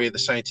think the way the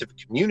scientific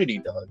community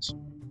does,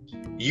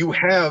 you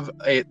have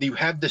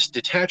this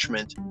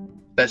detachment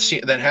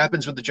that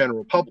happens with the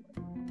general public,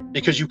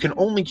 because you can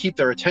only keep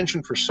their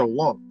attention for so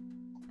long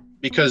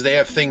because they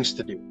have things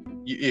to do.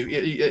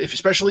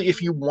 Especially if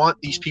you want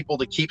these people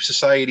to keep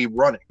society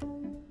running.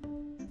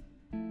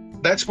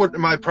 That's what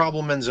my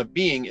problem ends up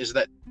being, is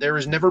that there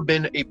has never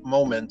been a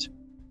moment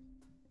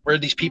where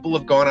these people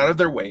have gone out of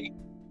their way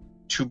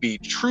to be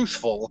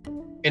truthful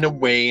in a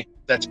way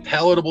that's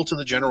palatable to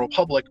the general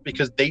public,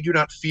 because they do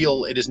not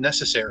feel it is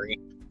necessary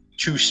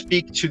to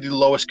speak to the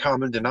lowest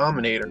common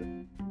denominator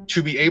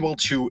to be able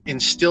to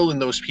instill in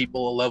those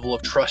people a level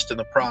of trust in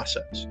the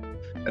process.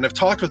 And I've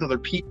talked with other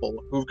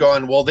people who've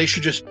gone, well, they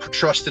should just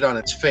trust it on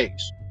its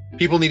face.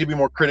 People need to be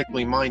more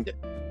critically minded.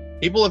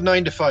 People have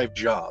 9-to-5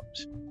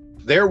 jobs.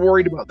 They're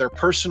worried about their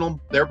personal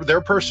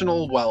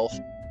wealth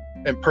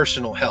and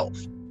personal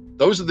health.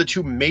 Those are the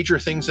two major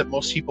things that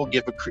most people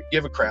give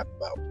a crap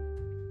about.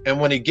 And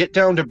when you get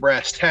down to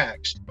brass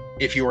tacks,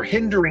 if you're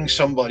hindering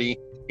somebody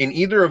in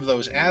either of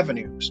those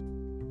avenues,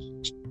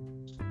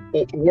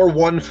 or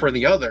one for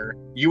the other,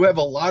 you have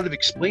a lot of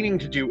explaining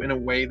to do in a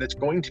way that's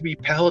going to be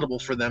palatable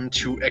for them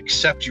to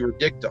accept your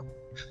dictum.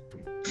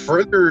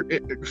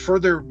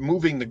 Further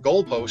moving the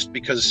goalpost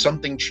because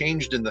something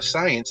changed in the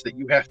science that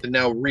you have to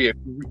now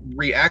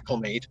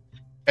reacclimate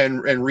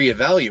and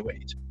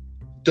reevaluate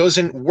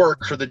doesn't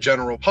work for the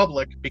general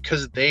public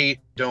because they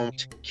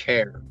don't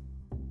care.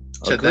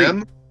 To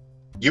them,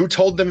 you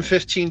told them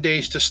 15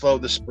 days to slow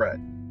the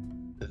spread.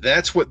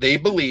 That's what they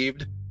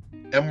believed,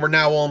 and we're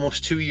now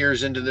almost 2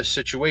 years into this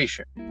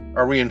situation.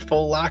 Are we in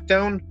full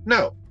lockdown?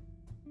 No.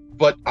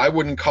 But I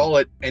wouldn't call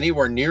it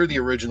anywhere near the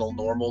original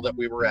normal that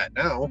we were at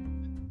now.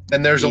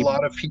 And there's a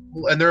lot of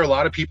people, and there are a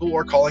lot of people who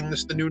are calling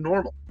this the new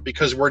normal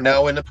because we're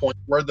now in a point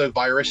where the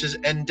virus is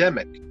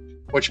endemic,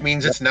 which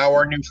means it's now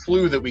our new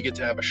flu that we get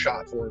to have a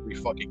shot for every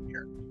fucking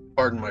year.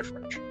 Pardon my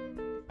French.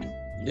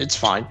 It's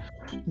fine.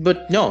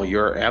 But no,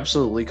 you're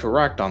absolutely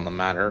correct on the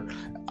matter.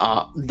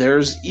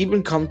 There's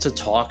even come to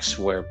talks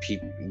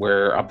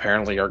where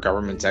apparently our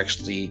government's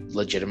actually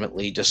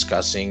legitimately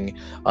discussing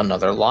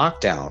another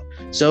lockdown.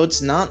 So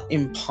it's not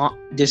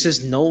this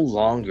is no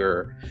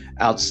longer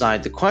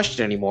outside the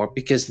question anymore,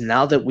 because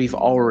now that we've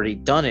already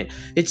done it,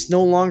 it's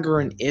no longer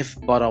an if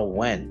but a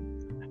when.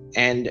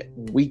 And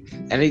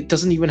it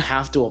doesn't even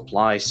have to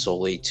apply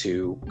solely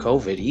to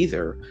COVID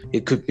either.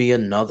 It could be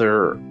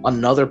another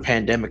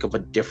pandemic of a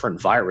different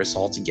virus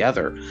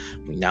altogether.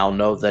 We now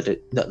know that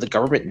the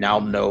government now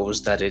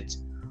knows that it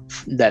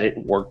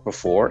worked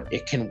before.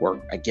 It can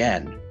work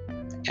again,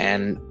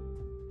 and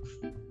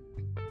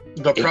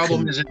the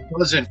problem is it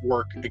doesn't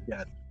work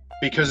again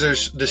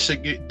because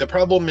the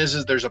problem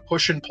is there's a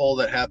push and pull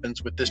that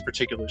happens with this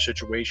particular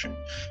situation.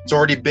 It's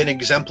already been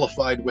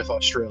exemplified with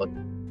Australia.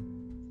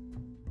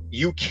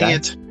 You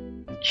can't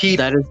keep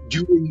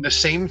doing the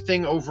same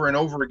thing over and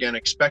over again,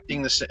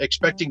 expecting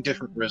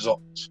different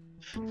results.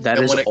 That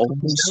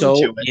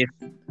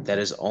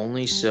is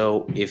only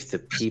so if the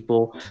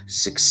people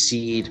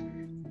succeed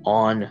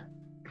on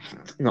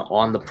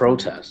the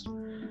protest.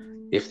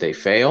 If they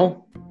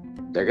fail,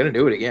 they're going to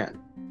do it again.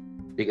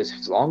 Because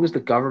as long as the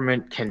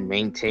government can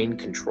maintain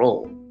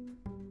control,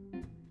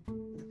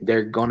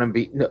 they're going to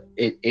be.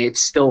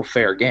 It's still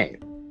fair game.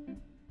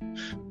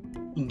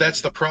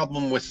 That's the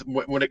problem with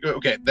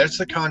that's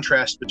the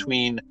contrast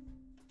between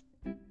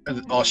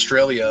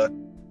Australia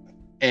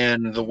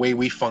and the way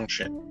we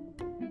function.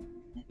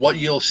 What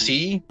you'll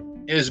see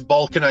is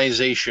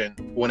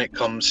balkanization when it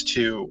comes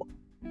to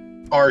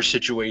our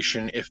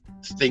situation if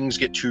things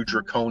get too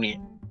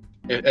draconian,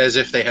 as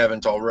if they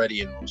haven't already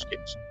in most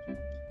cases.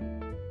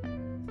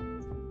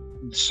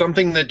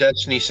 Something that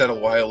Destiny said a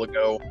while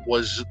ago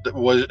was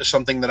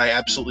something that I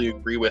absolutely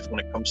agree with when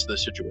it comes to the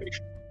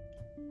situation.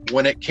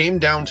 When it came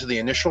down to the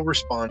initial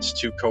response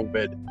to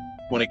COVID,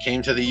 when it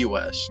came to the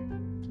US,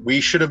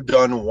 we should have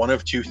done one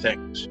of two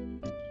things.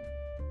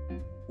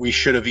 We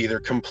should have either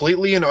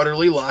completely and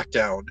utterly locked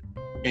down,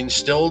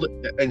 instilled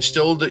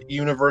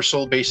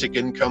universal basic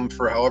income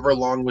for however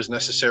long was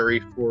necessary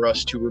for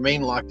us to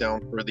remain locked down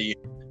for the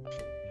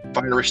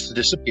virus to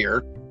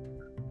disappear,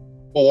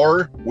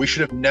 or we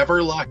should have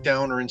never locked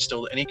down or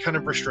instilled any kind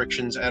of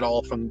restrictions at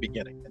all from the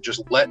beginning and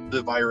just let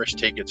the virus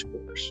take its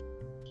course.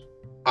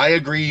 I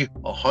agree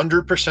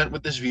 100%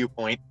 with this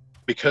viewpoint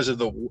because of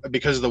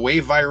the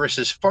way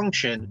viruses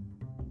function.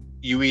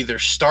 You either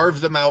starve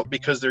them out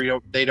because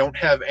they don't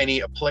have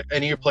any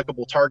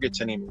applicable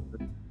targets anymore,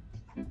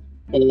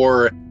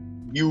 or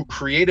you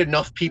create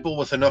enough people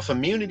with enough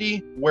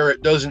immunity where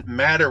it doesn't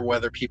matter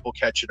whether people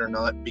catch it or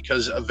not,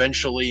 because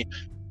eventually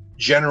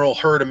general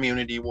herd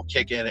immunity will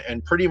kick in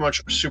and pretty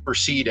much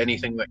supersede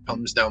anything that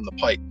comes down the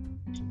pipe,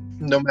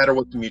 no matter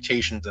what the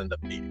mutations end up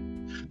being.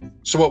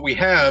 So what we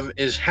have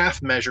is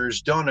half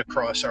measures done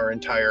across our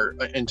entire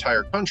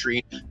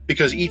country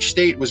because each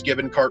state was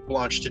given carte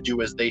blanche to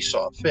do as they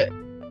saw fit.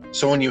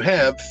 So when you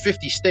have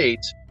 50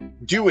 states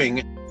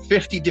doing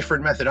 50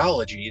 different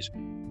methodologies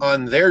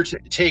on their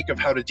take of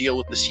how to deal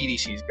with the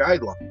CDC's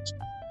guidelines,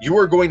 you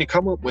are going to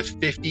come up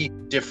with 50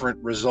 different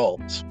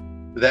results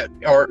that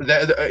are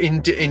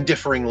in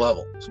differing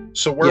levels.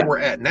 So where we're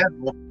at now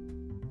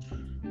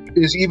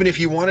is even if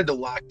you wanted to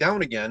lock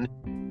down again,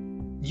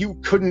 you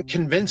couldn't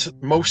convince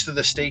most of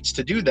the states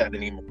to do that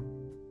anymore.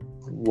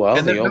 Well,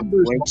 and the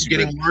numbers are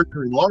getting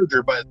larger and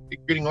larger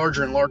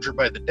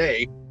by the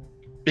day,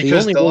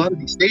 because a lot of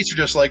these states are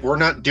just like, we're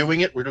not doing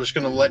it. We're just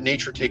going to let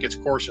nature take its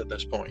course at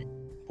this point.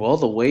 Well,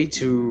 the way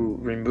to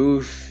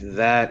remove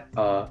that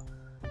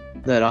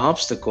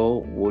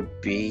obstacle would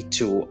be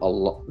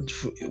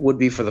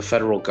for the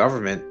federal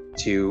government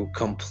to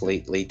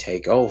completely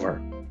take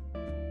over.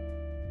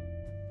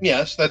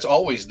 Yes, that's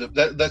always been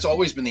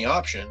the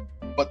option.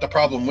 But the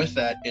problem with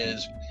that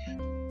is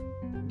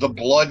the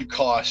blood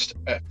cost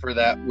for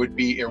that would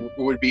be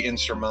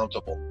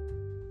insurmountable.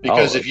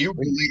 Because if you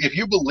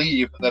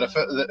believe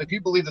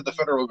that the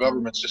federal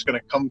government's just going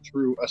to come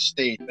through a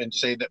state and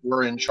say that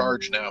we're in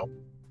charge now,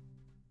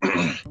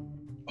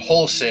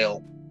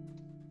 wholesale,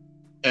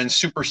 and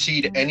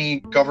supersede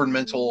any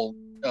governmental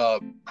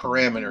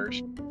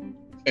parameters,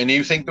 and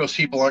you think those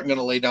people aren't going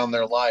to lay down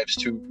their lives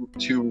to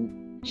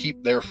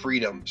keep their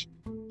freedoms,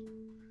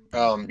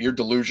 you're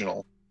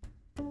delusional.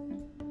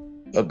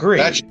 Agreed.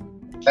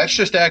 That's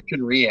just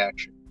action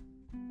reaction.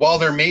 While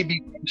there may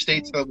be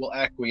states that will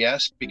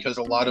acquiesce, because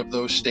a lot of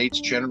those states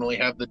generally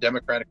have the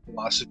democratic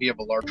philosophy of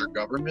a larger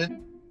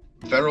government,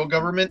 federal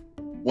government,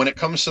 when it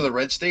comes to the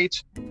red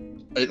states,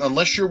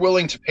 unless you're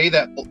willing to pay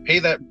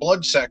that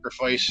blood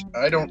sacrifice,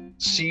 I don't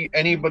see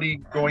anybody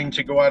going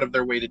to go out of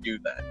their way to do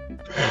that.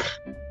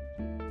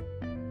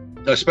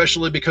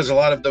 Especially because a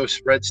lot of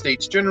those red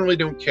states generally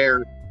don't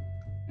care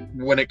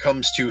when it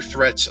comes to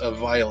threats of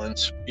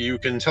violence. You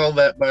can tell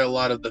that by a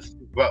lot of the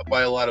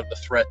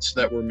threats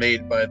that were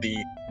made by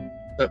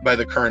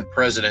the current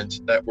president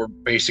that were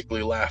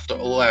basically laughed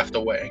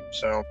away.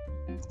 So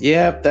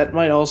yeah, that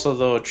might also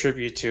though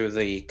attribute to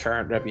the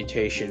current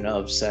reputation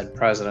of said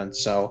president.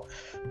 So,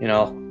 you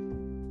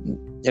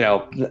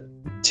know,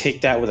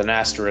 take that with an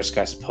asterisk,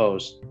 I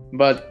suppose.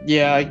 But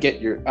yeah, I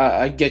get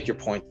your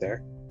point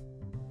there.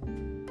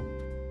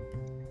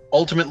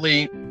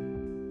 Ultimately,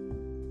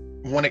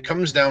 when it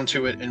comes down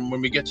to it, and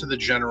when we get to the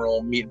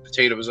general meat and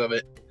potatoes of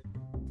it,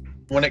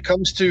 when it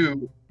comes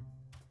to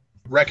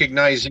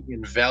recognizing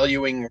and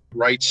valuing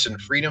rights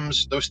and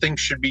freedoms, those things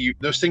should be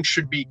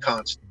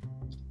constant.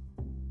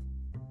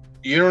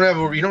 You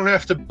don't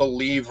have to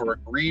believe or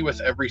agree with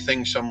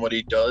everything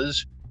somebody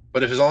does,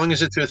 but as long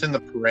as it's within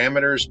the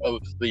parameters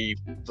of the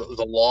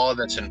law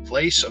that's in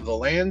place of the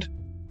land,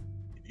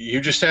 you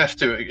just have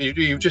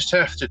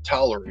to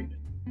tolerate it.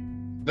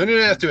 Then you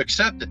don't have to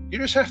accept it. You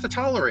just have to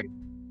tolerate it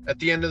at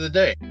the end of the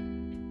day.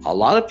 A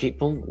lot of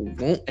people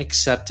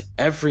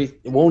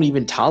won't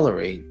even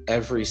tolerate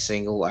every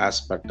single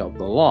aspect of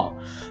the law.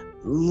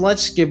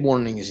 Let's give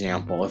one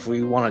example. If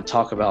we want to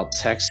talk about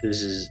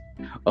Texas's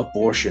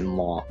abortion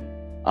law,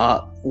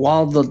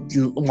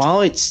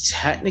 while it's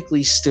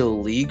technically still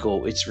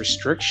legal, its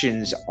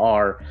restrictions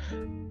are,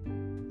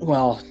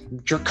 well,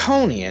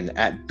 draconian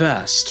at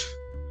best,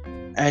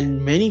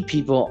 and many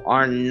people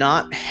are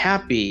not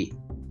happy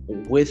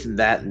with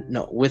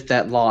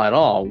that law at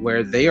all,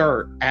 where they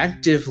are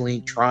actively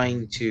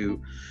trying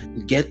to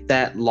get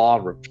that law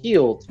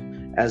repealed,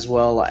 as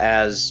well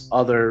as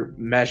other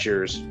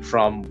measures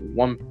from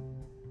one,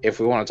 if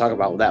we want to talk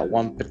about that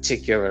one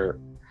particular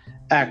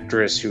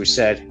actress who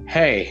said,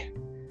 hey,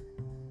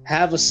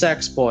 have a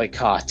sex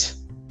boycott,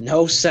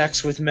 no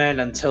sex with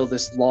men until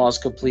this law is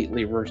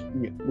completely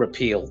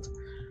repealed.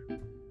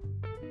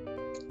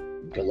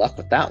 Good luck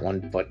with that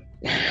one, but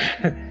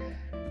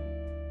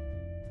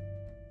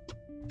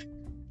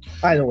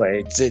either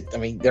way,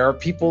 there are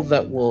people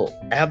that will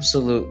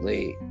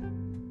absolutely,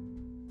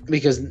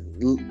 because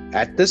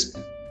at this,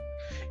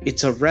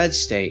 it's a red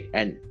state,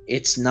 and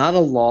it's not a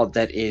law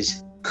that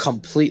is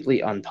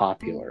completely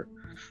unpopular.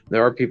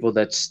 There are people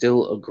that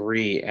still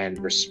agree and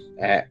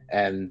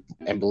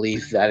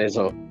believe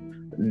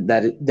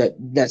that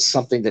that's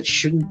something that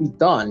shouldn't be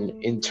done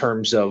in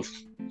terms of,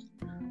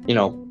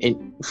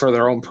 for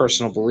their own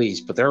personal beliefs.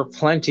 But there are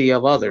plenty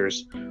of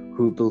others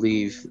who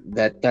believe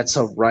that that's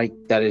a right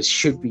that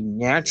should be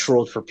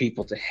natural for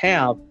people to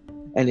have,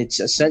 and it's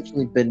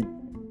essentially been,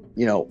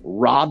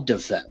 robbed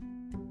of them,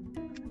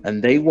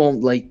 and they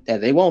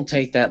won't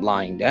take that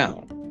lying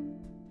down.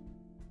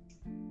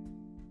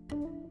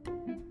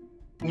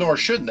 Nor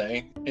should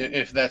they,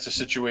 if that's a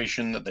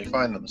situation that they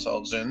find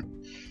themselves in.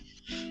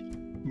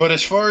 But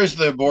as far as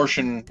the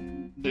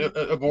abortion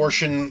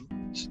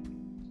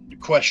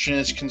question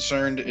is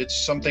concerned, it's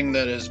something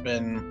that has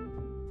been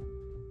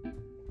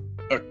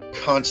a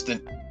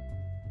constant,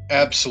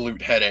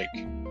 absolute headache.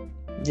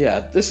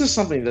 Yeah, this is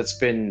something that's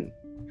been,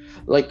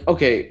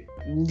 okay,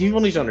 you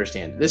need to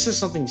understand, this is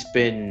something that's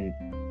been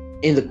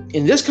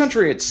in this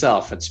country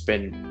itself.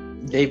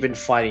 They've been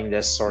fighting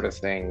this sort of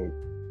thing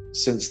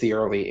since the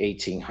early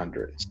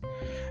 1800s,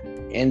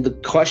 and the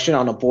question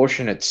on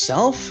abortion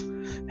itself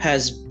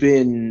has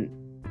been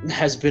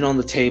on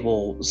the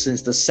table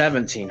since the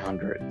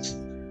 1700s.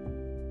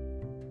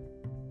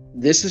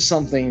 This is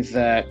something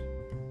that,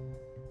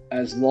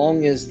 as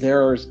long as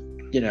there's,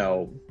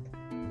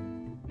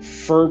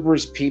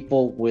 fervorous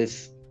people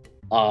with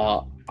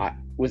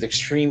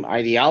extreme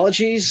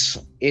ideologies,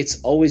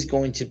 it's always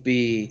going to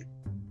be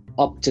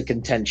up to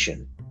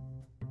contention,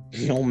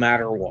 no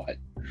matter what.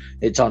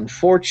 It's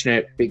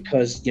unfortunate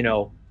because,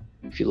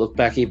 if you look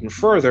back even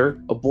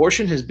further,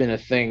 abortion has been a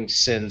thing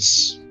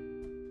since,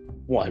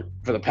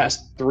 for the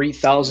past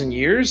 3,000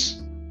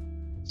 years?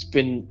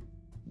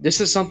 This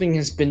is something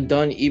has been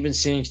done even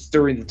since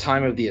during the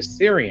time of the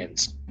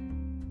Assyrians.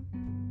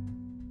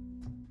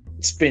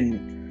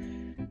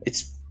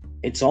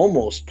 It's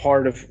almost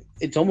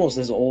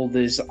as old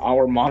as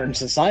our modern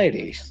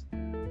society.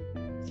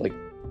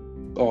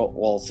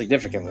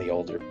 Significantly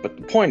older. But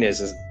the point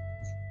is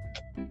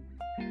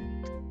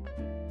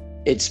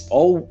it's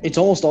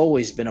almost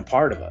always been a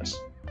part of us,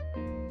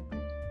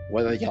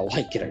 whether you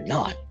like it or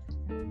not.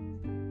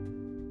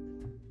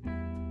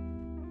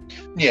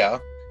 Yeah.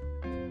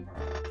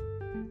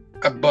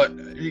 But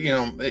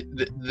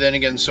then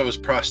again, so is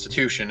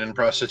prostitution, and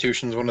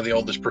prostitution is one of the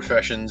oldest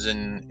professions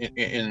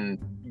in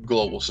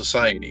global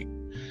society.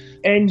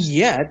 And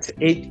yet,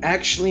 it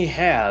actually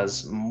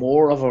has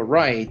more of a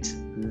right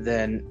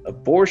than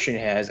abortion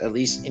has, at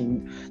least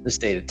in the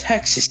state of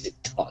Texas it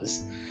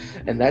does.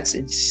 And that's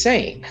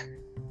insane.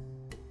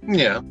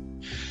 Yeah.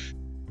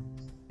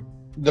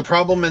 The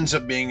problem ends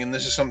up being, and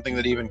this is something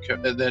that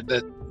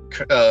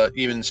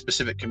even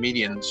specific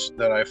comedians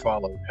that I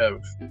follow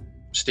have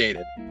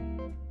stated,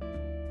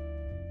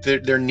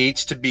 there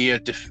needs to be a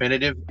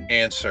definitive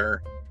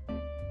answer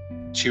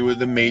to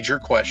the major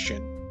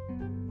question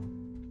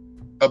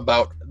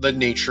about the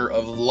nature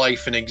of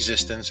life and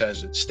existence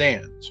as it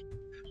stands.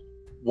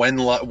 When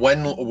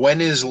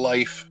is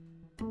life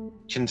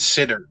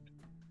considered?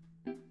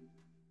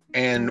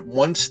 And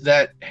once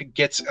that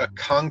gets a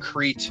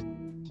concrete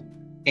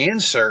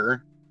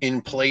answer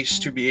in place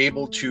to be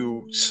able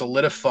to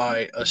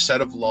solidify a set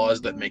of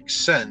laws that make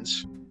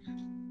sense,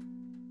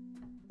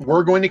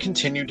 we're going to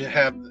continue to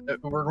have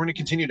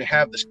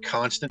this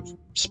constant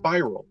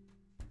spiral.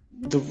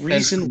 The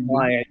reason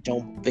why I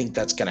don't think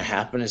that's going to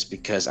happen is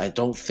because I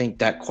don't think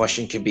that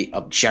question can be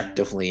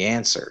objectively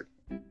answered.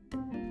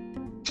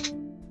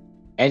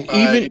 And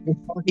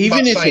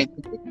even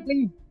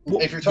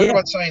if you're talking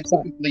about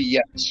scientifically,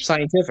 yes.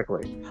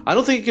 Scientifically, I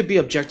don't think it could be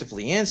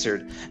objectively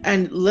answered.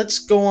 And let's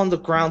go on the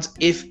grounds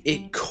if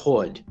it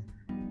could.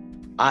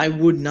 I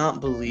would not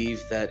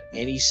believe that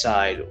any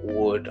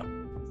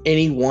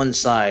one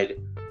side,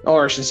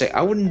 or I should say,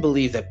 I wouldn't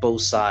believe that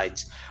both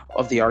sides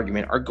of the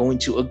argument are going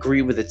to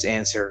agree with its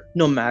answer,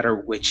 no matter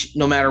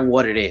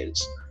what it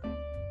is,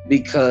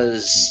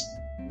 because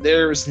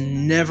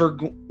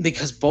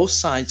because both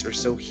sides are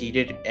so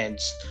heated and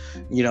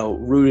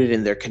rooted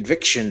in their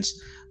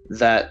convictions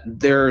that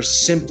they're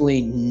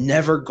simply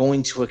never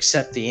going to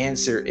accept the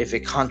answer if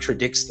it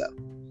contradicts them.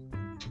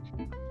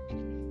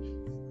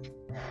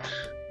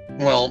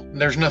 Well,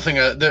 there's nothing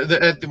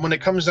when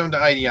it comes down to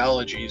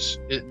ideologies,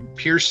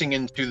 piercing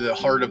into the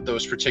heart of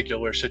those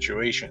particular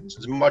situations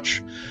is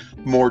much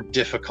more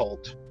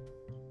difficult.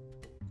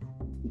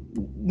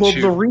 Well,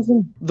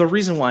 the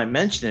reason why I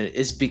mention it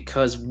is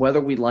because whether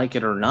we like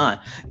it or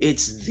not,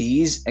 it's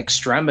these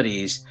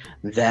extremities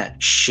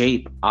that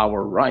shape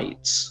our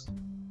rights.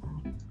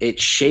 It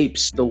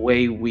shapes the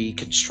way we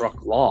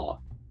construct law.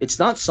 It's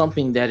not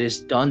something that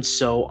is done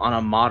so on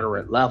a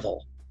moderate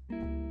level.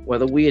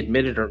 Whether we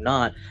admit it or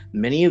not,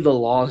 many of the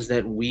laws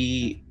that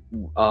we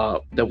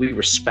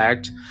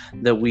respect,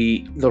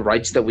 the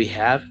rights that we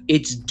have,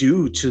 it's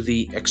due to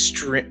the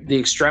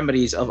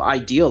extremities of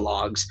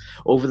ideologues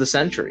over the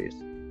centuries.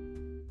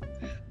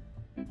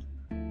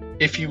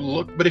 If you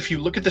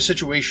look at the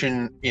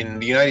situation in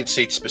the United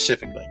States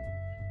specifically,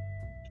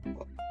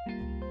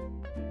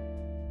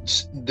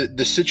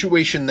 the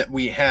situation that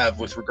we have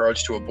with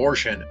regards to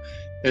abortion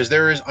is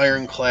there is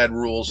ironclad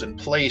rules in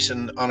place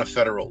and on a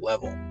federal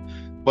level.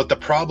 But the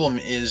problem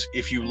is,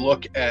 if you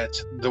look at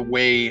the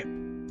way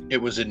it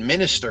was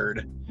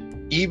administered,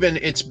 even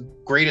its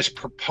greatest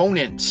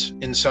proponents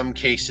in some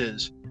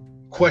cases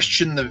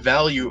question the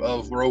value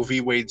of Roe v.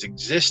 Wade's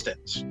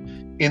existence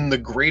in the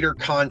greater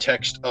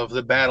context of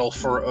the battle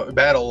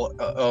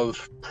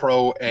of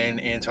pro and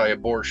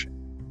anti-abortion,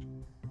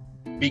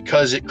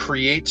 because it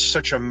creates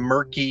such a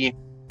murky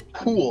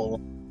pool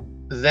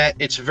that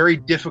it's very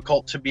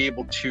difficult to be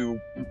able to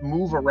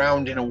move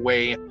around in a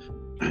way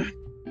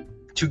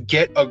to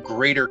get a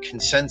greater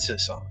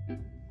consensus on.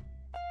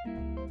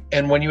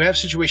 And when you have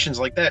situations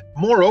like that,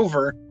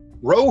 moreover,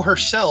 Roe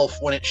herself,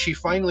 when she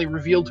finally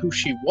revealed who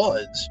she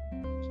was,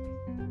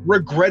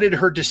 regretted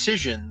her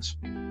decisions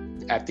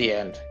at the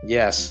end.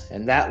 Yes,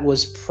 and that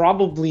was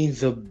probably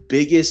the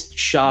biggest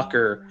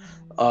shocker,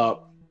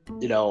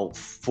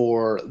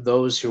 for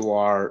those who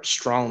are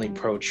strongly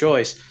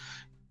pro-choice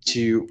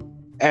to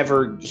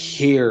ever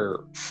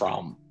hear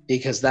from,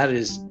 because that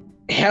is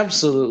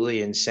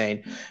absolutely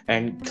insane.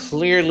 And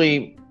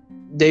clearly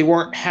they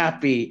weren't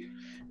happy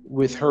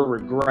with her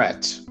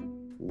regret,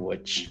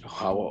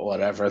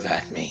 whatever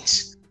that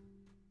means.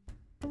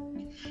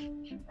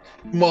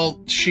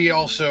 Well, she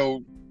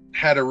also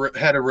had a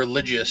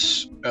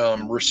religious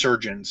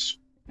resurgence,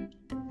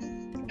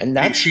 and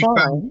that's she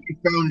found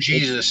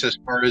Jesus as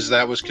far as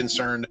that was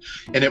concerned,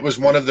 and it was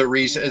one of the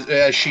reasons,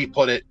 as she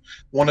put it,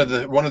 one of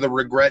the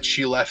regrets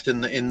she left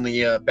in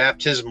the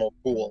baptismal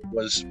pool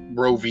was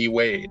Roe v.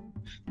 Wade.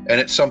 And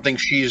it's something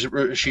she's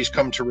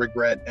come to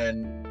regret,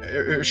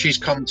 and she's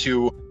come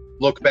to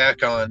look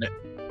back on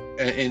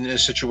in a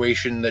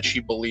situation that she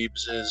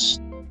believes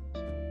is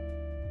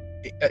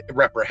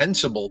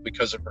reprehensible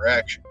because of her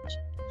actions.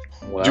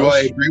 Well, do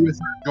I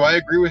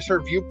agree with her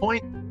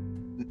viewpoint?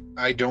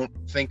 I don't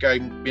think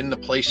I'm in the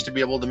place to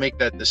be able to make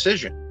that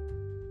decision.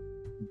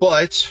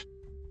 But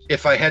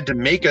if I had to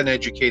make an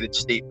educated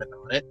statement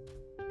on it,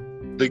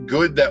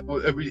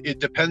 it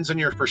depends on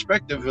your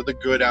perspective of the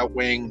good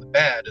outweighing the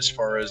bad as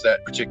far as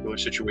that particular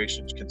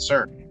situation is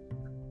concerned.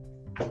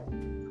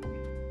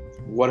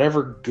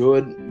 Whatever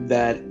good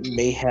that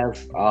may have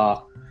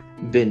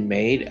been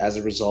made as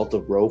a result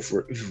of Roe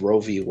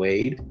v.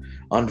 Wade.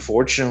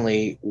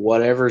 Unfortunately,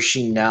 whatever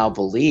she now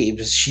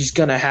believes, she's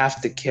gonna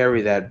have to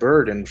carry that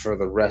burden for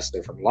the rest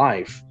of her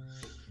life.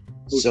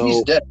 Well, So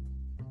she's dead.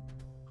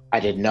 I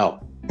didn't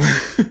know.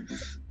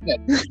 Yeah,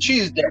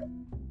 she's dead.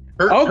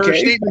 Her Okay,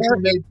 statements fair.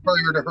 were made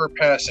prior to her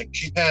passing.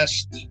 She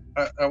passed.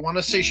 I want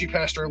to say she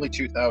passed early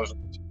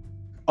 2000s.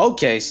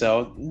 Okay,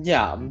 so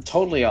yeah, I'm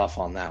totally off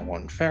on that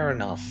one. Fair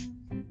enough.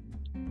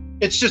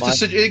 It's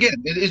just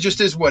it just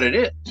is what it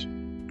is.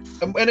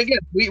 And again,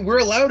 we're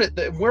allowed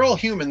it. We're all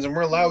humans, and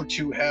we're allowed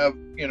to have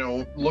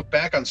look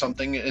back on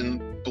something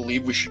and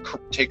believe we should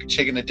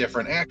taken a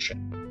different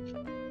action.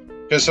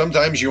 Because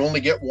sometimes you only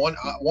get one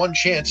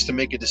chance to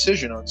make a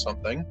decision on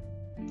something,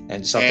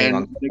 And something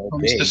and when it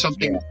comes to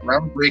something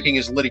groundbreaking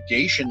as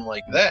litigation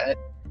like that,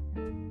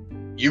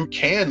 you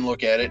can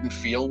look at it and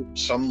feel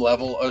some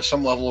level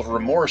of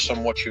remorse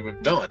on what you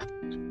have done.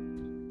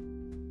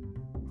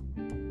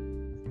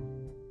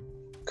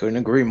 Couldn't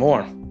agree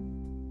more.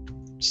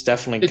 It's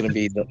definitely going to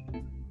be the.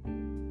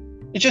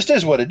 It just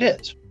is what it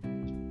is.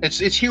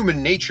 It's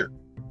human nature.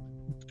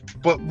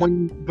 But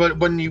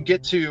when you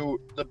get to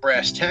the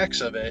brass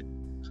tacks of it,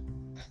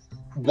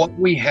 what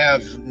we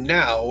have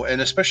now,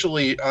 and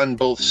especially on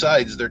both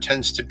sides, there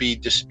tends to be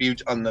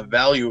dispute on the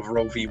value of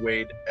Roe v.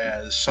 Wade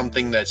as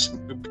something that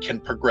can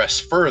progress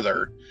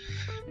further.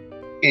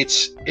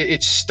 It's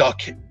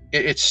stuck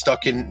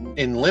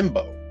in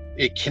limbo.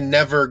 It can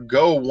never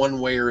go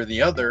one way or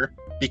the other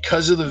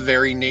because of the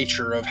very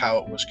nature of how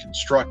it was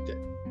constructed.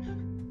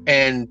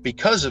 And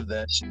because of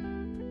this,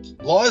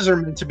 laws are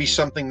meant to be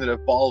something that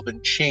evolve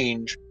and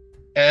change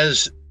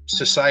as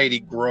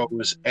society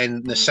grows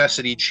and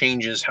necessity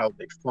changes how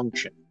they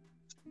function.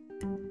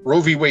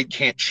 Roe v. Wade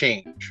can't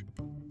change.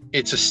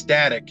 It's a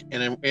static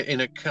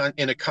in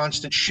a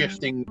constant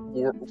shifting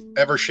or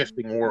ever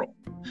shifting world.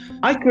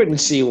 I couldn't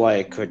see why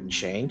it couldn't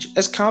change.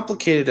 As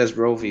complicated as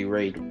Roe v.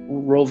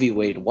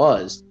 Wade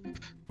was,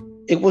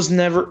 it was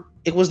never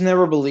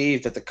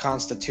believed that the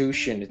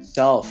Constitution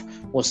itself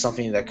was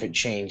something that could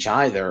change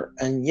either.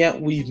 And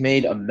yet we've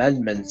made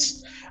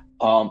amendments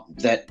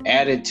that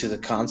added to the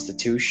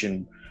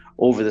Constitution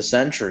over the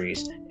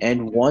centuries,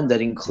 and one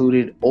that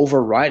included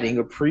overriding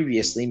a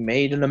previously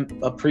made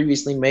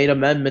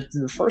amendment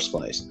in the first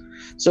place.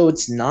 So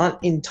it's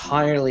not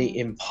entirely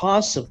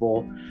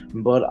impossible,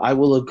 but I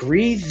will at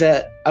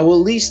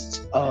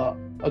least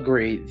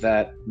agree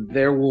that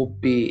there will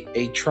be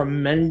a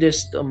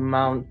tremendous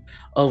amount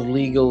of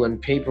legal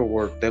and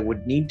paperwork that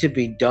would need to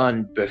be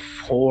done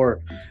before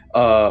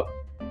Roe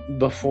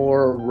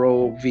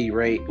v.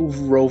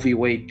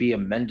 Wade be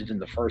amended in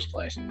the first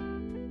place.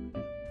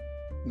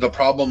 The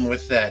problem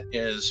with that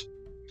is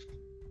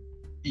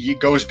it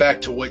goes back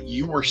to what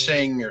you were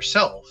saying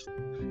yourself.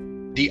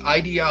 The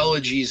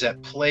ideologies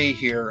at play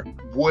here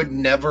would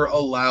never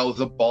allow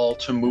the ball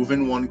to move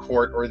in one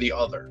court or the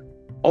other.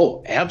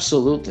 Oh,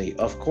 absolutely.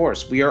 Of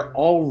course. We are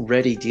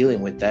already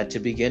dealing with that to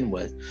begin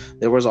with.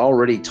 There was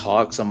already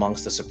talks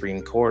amongst the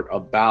Supreme Court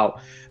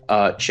about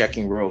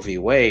checking Roe v.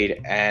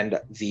 Wade, and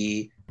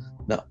the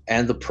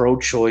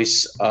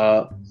pro-choice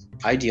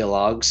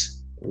ideologues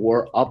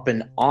were up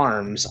in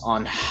arms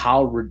on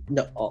how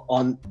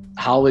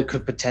it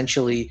could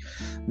potentially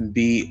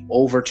be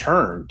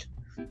overturned,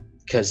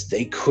 because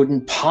they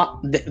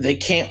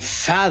can't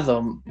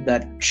fathom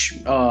the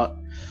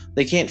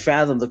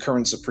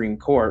current Supreme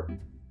Court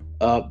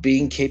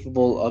being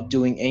capable of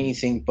doing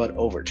anything but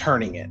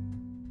overturning it,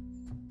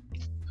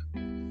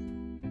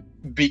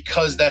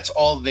 because that's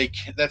all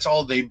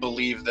they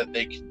believe that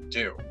they can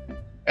do.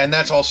 And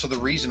that's also the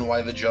reason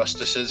why the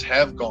justices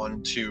have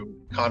gone to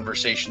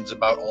conversations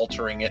about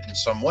altering it in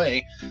some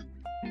way,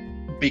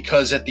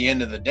 because at the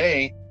end of the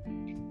day,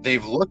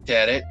 they've looked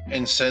at it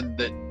and said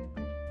that,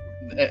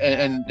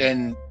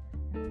 and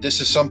this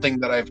is something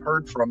that I've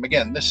heard from,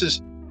 again, this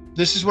is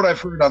what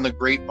I've heard on the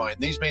grapevine.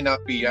 These may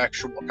not be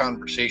actual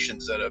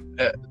conversations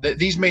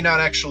these may not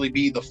actually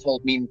be the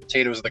full meat and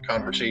potatoes of the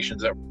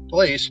conversations that were in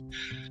place,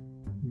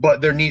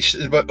 but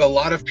a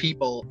lot of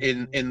people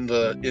in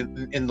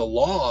the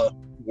law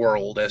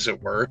world, as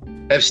it were,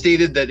 have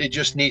stated that it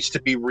just needs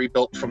to be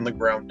rebuilt from the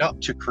ground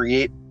up to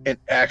create an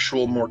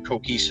actual more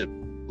cohesive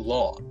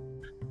law.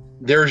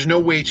 There's no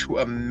way to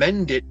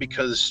amend it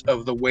because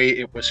of the way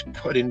it was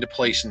put into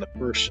place in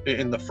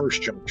the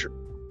first juncture.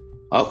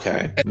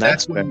 Okay, and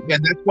that's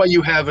why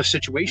you have a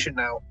situation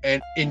now,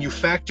 and you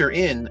factor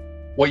in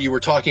what you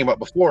were talking about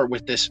before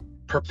with this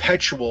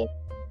perpetual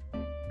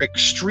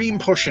extreme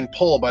push and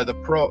pull by the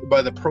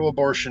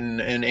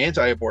pro-abortion and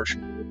anti-abortion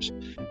groups.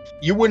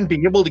 You wouldn't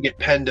be able to get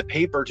pen to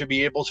paper to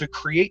be able to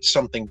create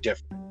something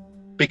different,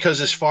 because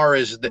as far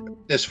as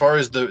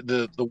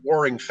the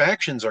warring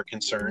factions are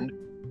concerned,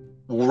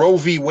 Roe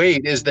v.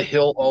 Wade is the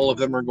hill all of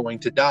them are going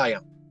to die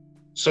on.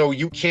 So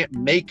you can't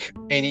make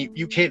any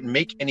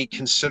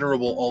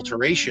considerable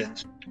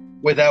alterations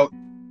without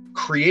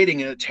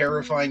creating a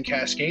terrifying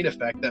cascade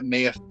effect that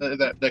may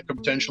that could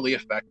potentially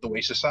affect the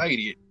way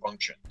society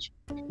functions.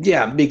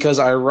 Yeah, because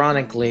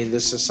ironically,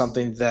 this is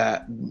something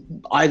that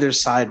either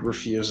side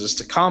refuses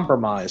to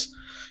compromise.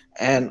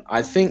 And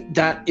I think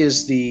that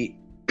is the,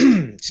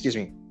 excuse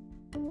me,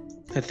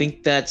 I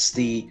think that's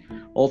the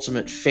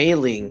ultimate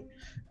failing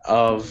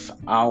of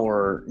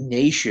our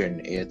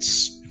nation.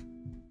 It's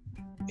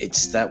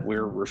that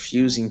we're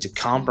refusing to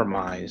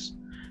compromise.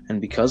 And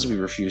because we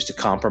refuse to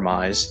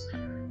compromise,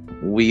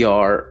 we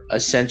are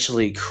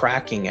essentially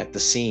cracking at the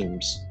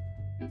seams.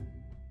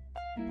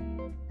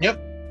 Yep.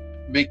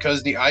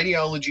 Because the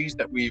ideologies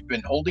that we've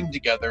been holding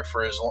together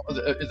for as long,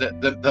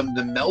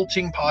 the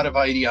melting pot of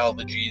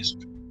ideologies,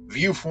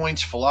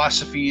 viewpoints,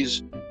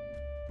 philosophies,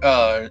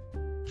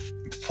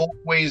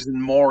 folkways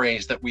and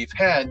mores that we've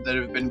had that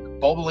have been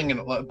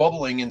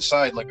bubbling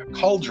inside like a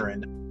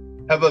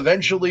cauldron, have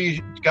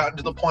eventually gotten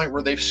to the point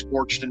where they've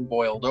scorched and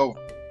boiled over.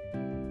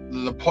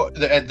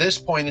 At this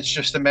point, it's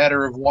just a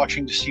matter of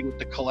watching to see what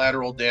the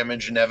collateral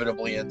damage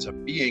inevitably ends up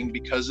being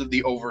because of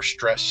the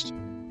overstressing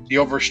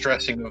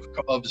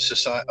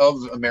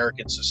of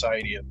American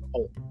society as a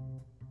whole.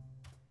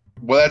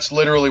 Well, that's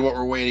literally what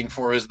we're waiting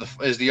for.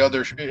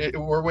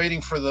 We're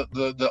waiting for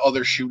the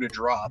other shoe to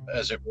drop,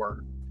 as it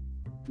were,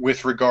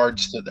 with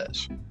regards to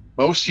this.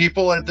 Most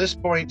people at this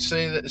point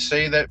say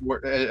that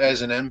we're,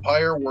 as an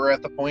empire, we're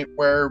at the point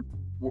where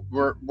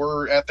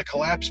we're at the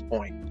collapse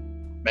point.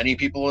 Many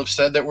people have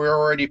said that we're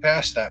already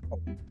past that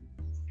point.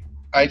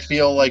 I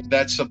feel like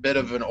that's a bit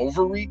of an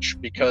overreach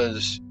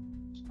because,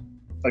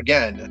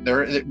 again,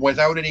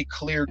 without any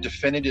clear,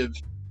 definitive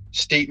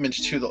statements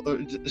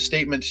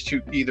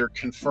to either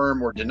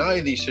confirm or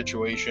deny these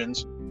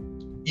situations,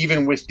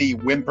 even with the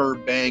whimper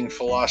bang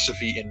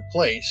philosophy in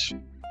place,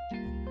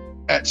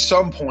 at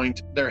some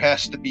point there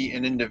has to be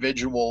an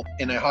individual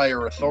in a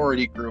higher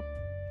authority group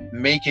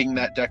making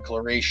that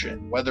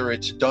declaration, whether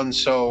it's done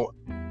so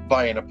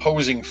by an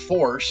opposing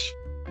force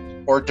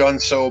or done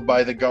so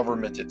by the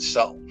government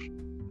itself.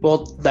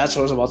 Well, that's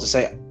what I was about to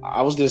say.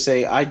 I was going to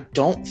say, I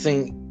don't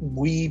think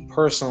we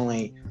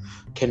personally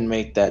can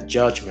make that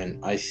judgment.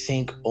 I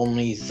think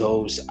only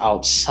those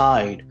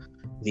outside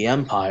the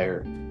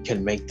empire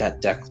can make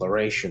that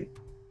declaration.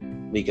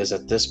 Because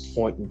at this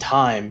point in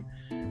time,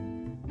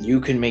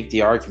 you can make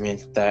the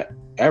argument that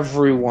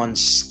everyone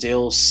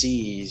still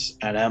sees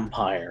an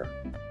empire.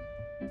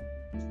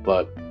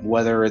 But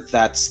whether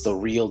that's the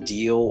real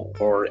deal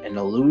or an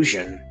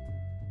illusion,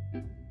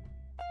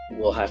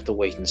 we'll have to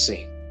wait and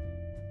see.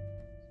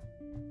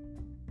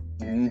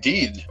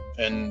 Indeed,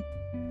 and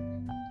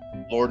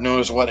Lord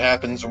knows what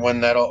happens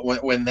when that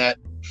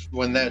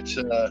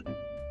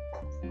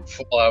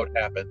fallout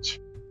happens.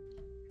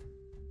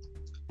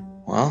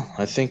 Well,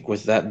 I think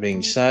with that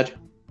being said,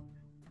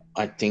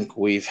 I think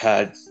we've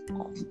had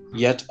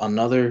yet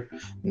another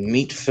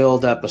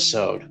meat-filled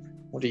episode.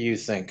 What do you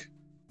think?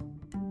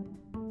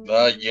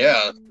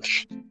 Yeah.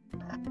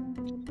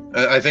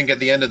 I think at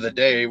the end of the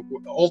day,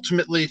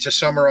 ultimately, to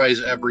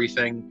summarize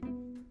everything,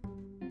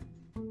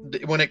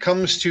 when it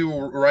comes to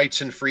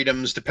rights and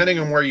freedoms, depending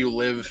on where you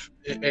live,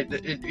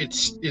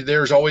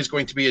 there's always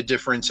going to be a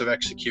difference of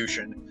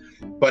execution.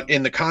 But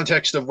in the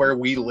context of where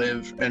we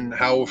live and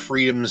how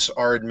freedoms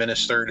are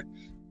administered,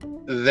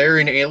 they're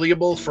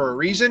inalienable for a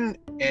reason,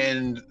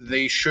 and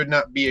they should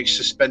not be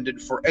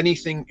suspended for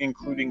anything,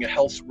 including a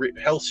health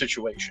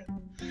situation.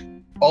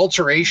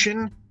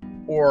 Alteration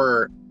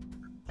or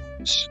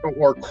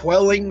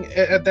quelling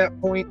at that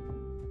point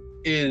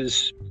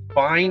is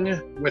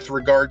fine with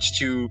regards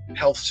to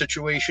health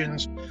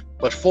situations,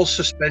 but full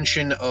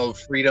suspension of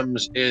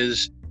freedoms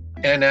is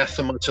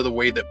anathema to the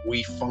way that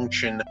we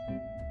function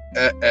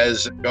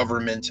as a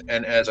government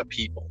and as a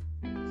people.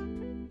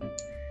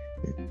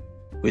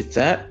 With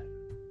that,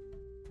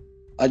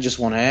 I just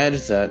want to add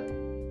that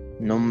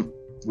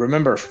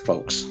remember,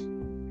 folks,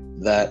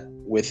 that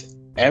with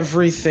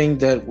everything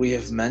that we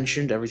have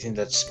mentioned, everything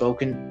that's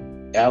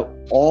spoken out,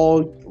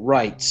 all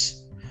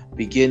rights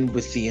begin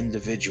with the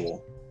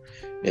individual.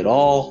 It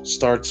all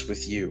starts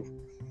with you.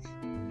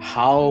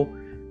 How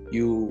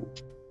you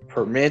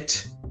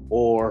permit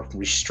or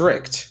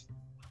restrict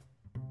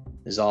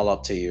is all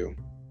up to you.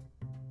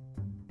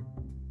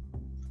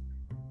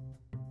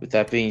 With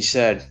that being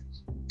said,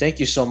 thank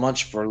you so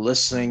much for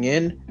listening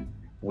in.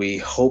 We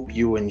hope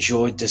you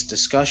enjoyed this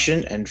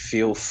discussion, and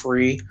feel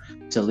free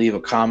to leave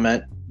a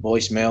comment,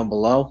 voicemail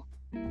below.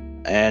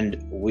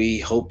 And we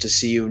hope to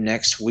see you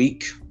next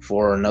week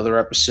for another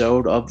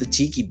episode of the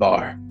Tiki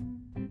Bar.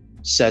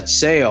 Set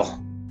sail.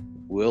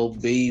 We'll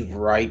be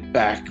right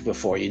back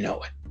before you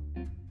know it.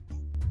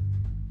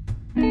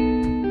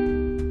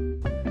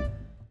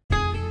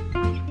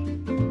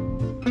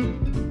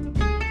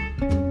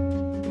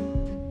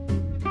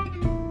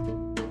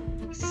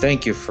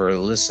 Thank you for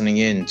listening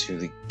in to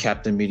the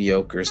Captain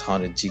Mediocre's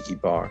Haunted Tiki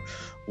Bar.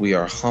 We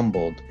are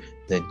humbled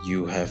that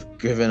you have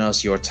given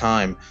us your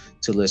time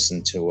to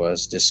listen to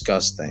us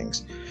discuss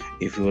things.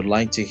 If you would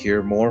like to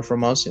hear more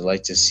from us, you'd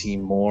like to see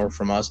more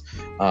from us,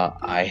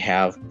 I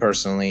have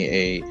personally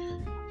a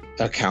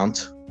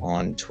account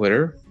on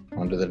Twitter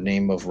under the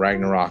name of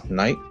Ragnarok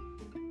Knight.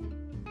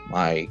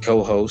 My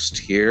co-host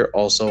here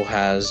also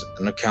has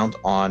an account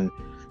on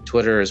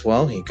Twitter as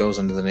well. He goes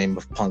under the name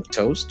of Punk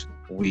Toast.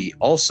 We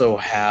also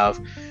have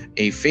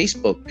a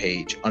Facebook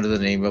page under the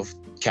name of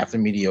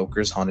Captain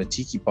Mediocre's Haunted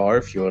Tiki Bar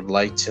if you would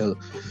like to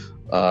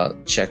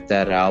check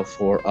that out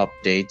for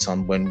updates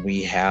on when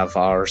we have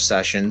our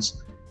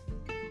sessions.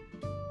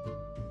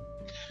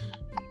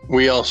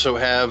 We also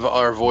have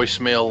our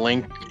voicemail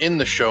link in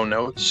the show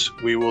notes.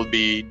 We will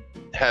be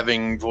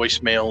having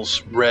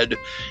voicemails read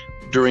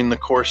during the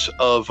course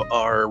of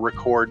our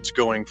records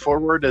going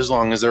forward, as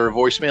long as there are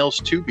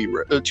voicemails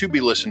to be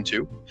listened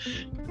to.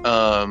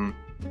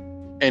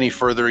 Any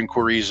further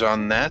inquiries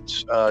on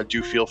that,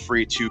 do feel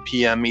free to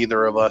PM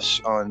either of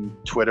us on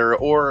Twitter,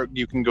 or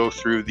you can go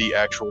through the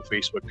actual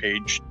Facebook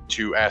page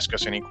to ask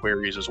us any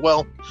queries as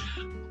well.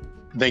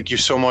 Thank you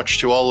so much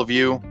to all of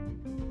you.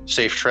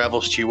 Safe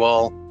travels to you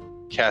all.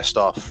 Cast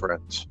off,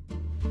 friends.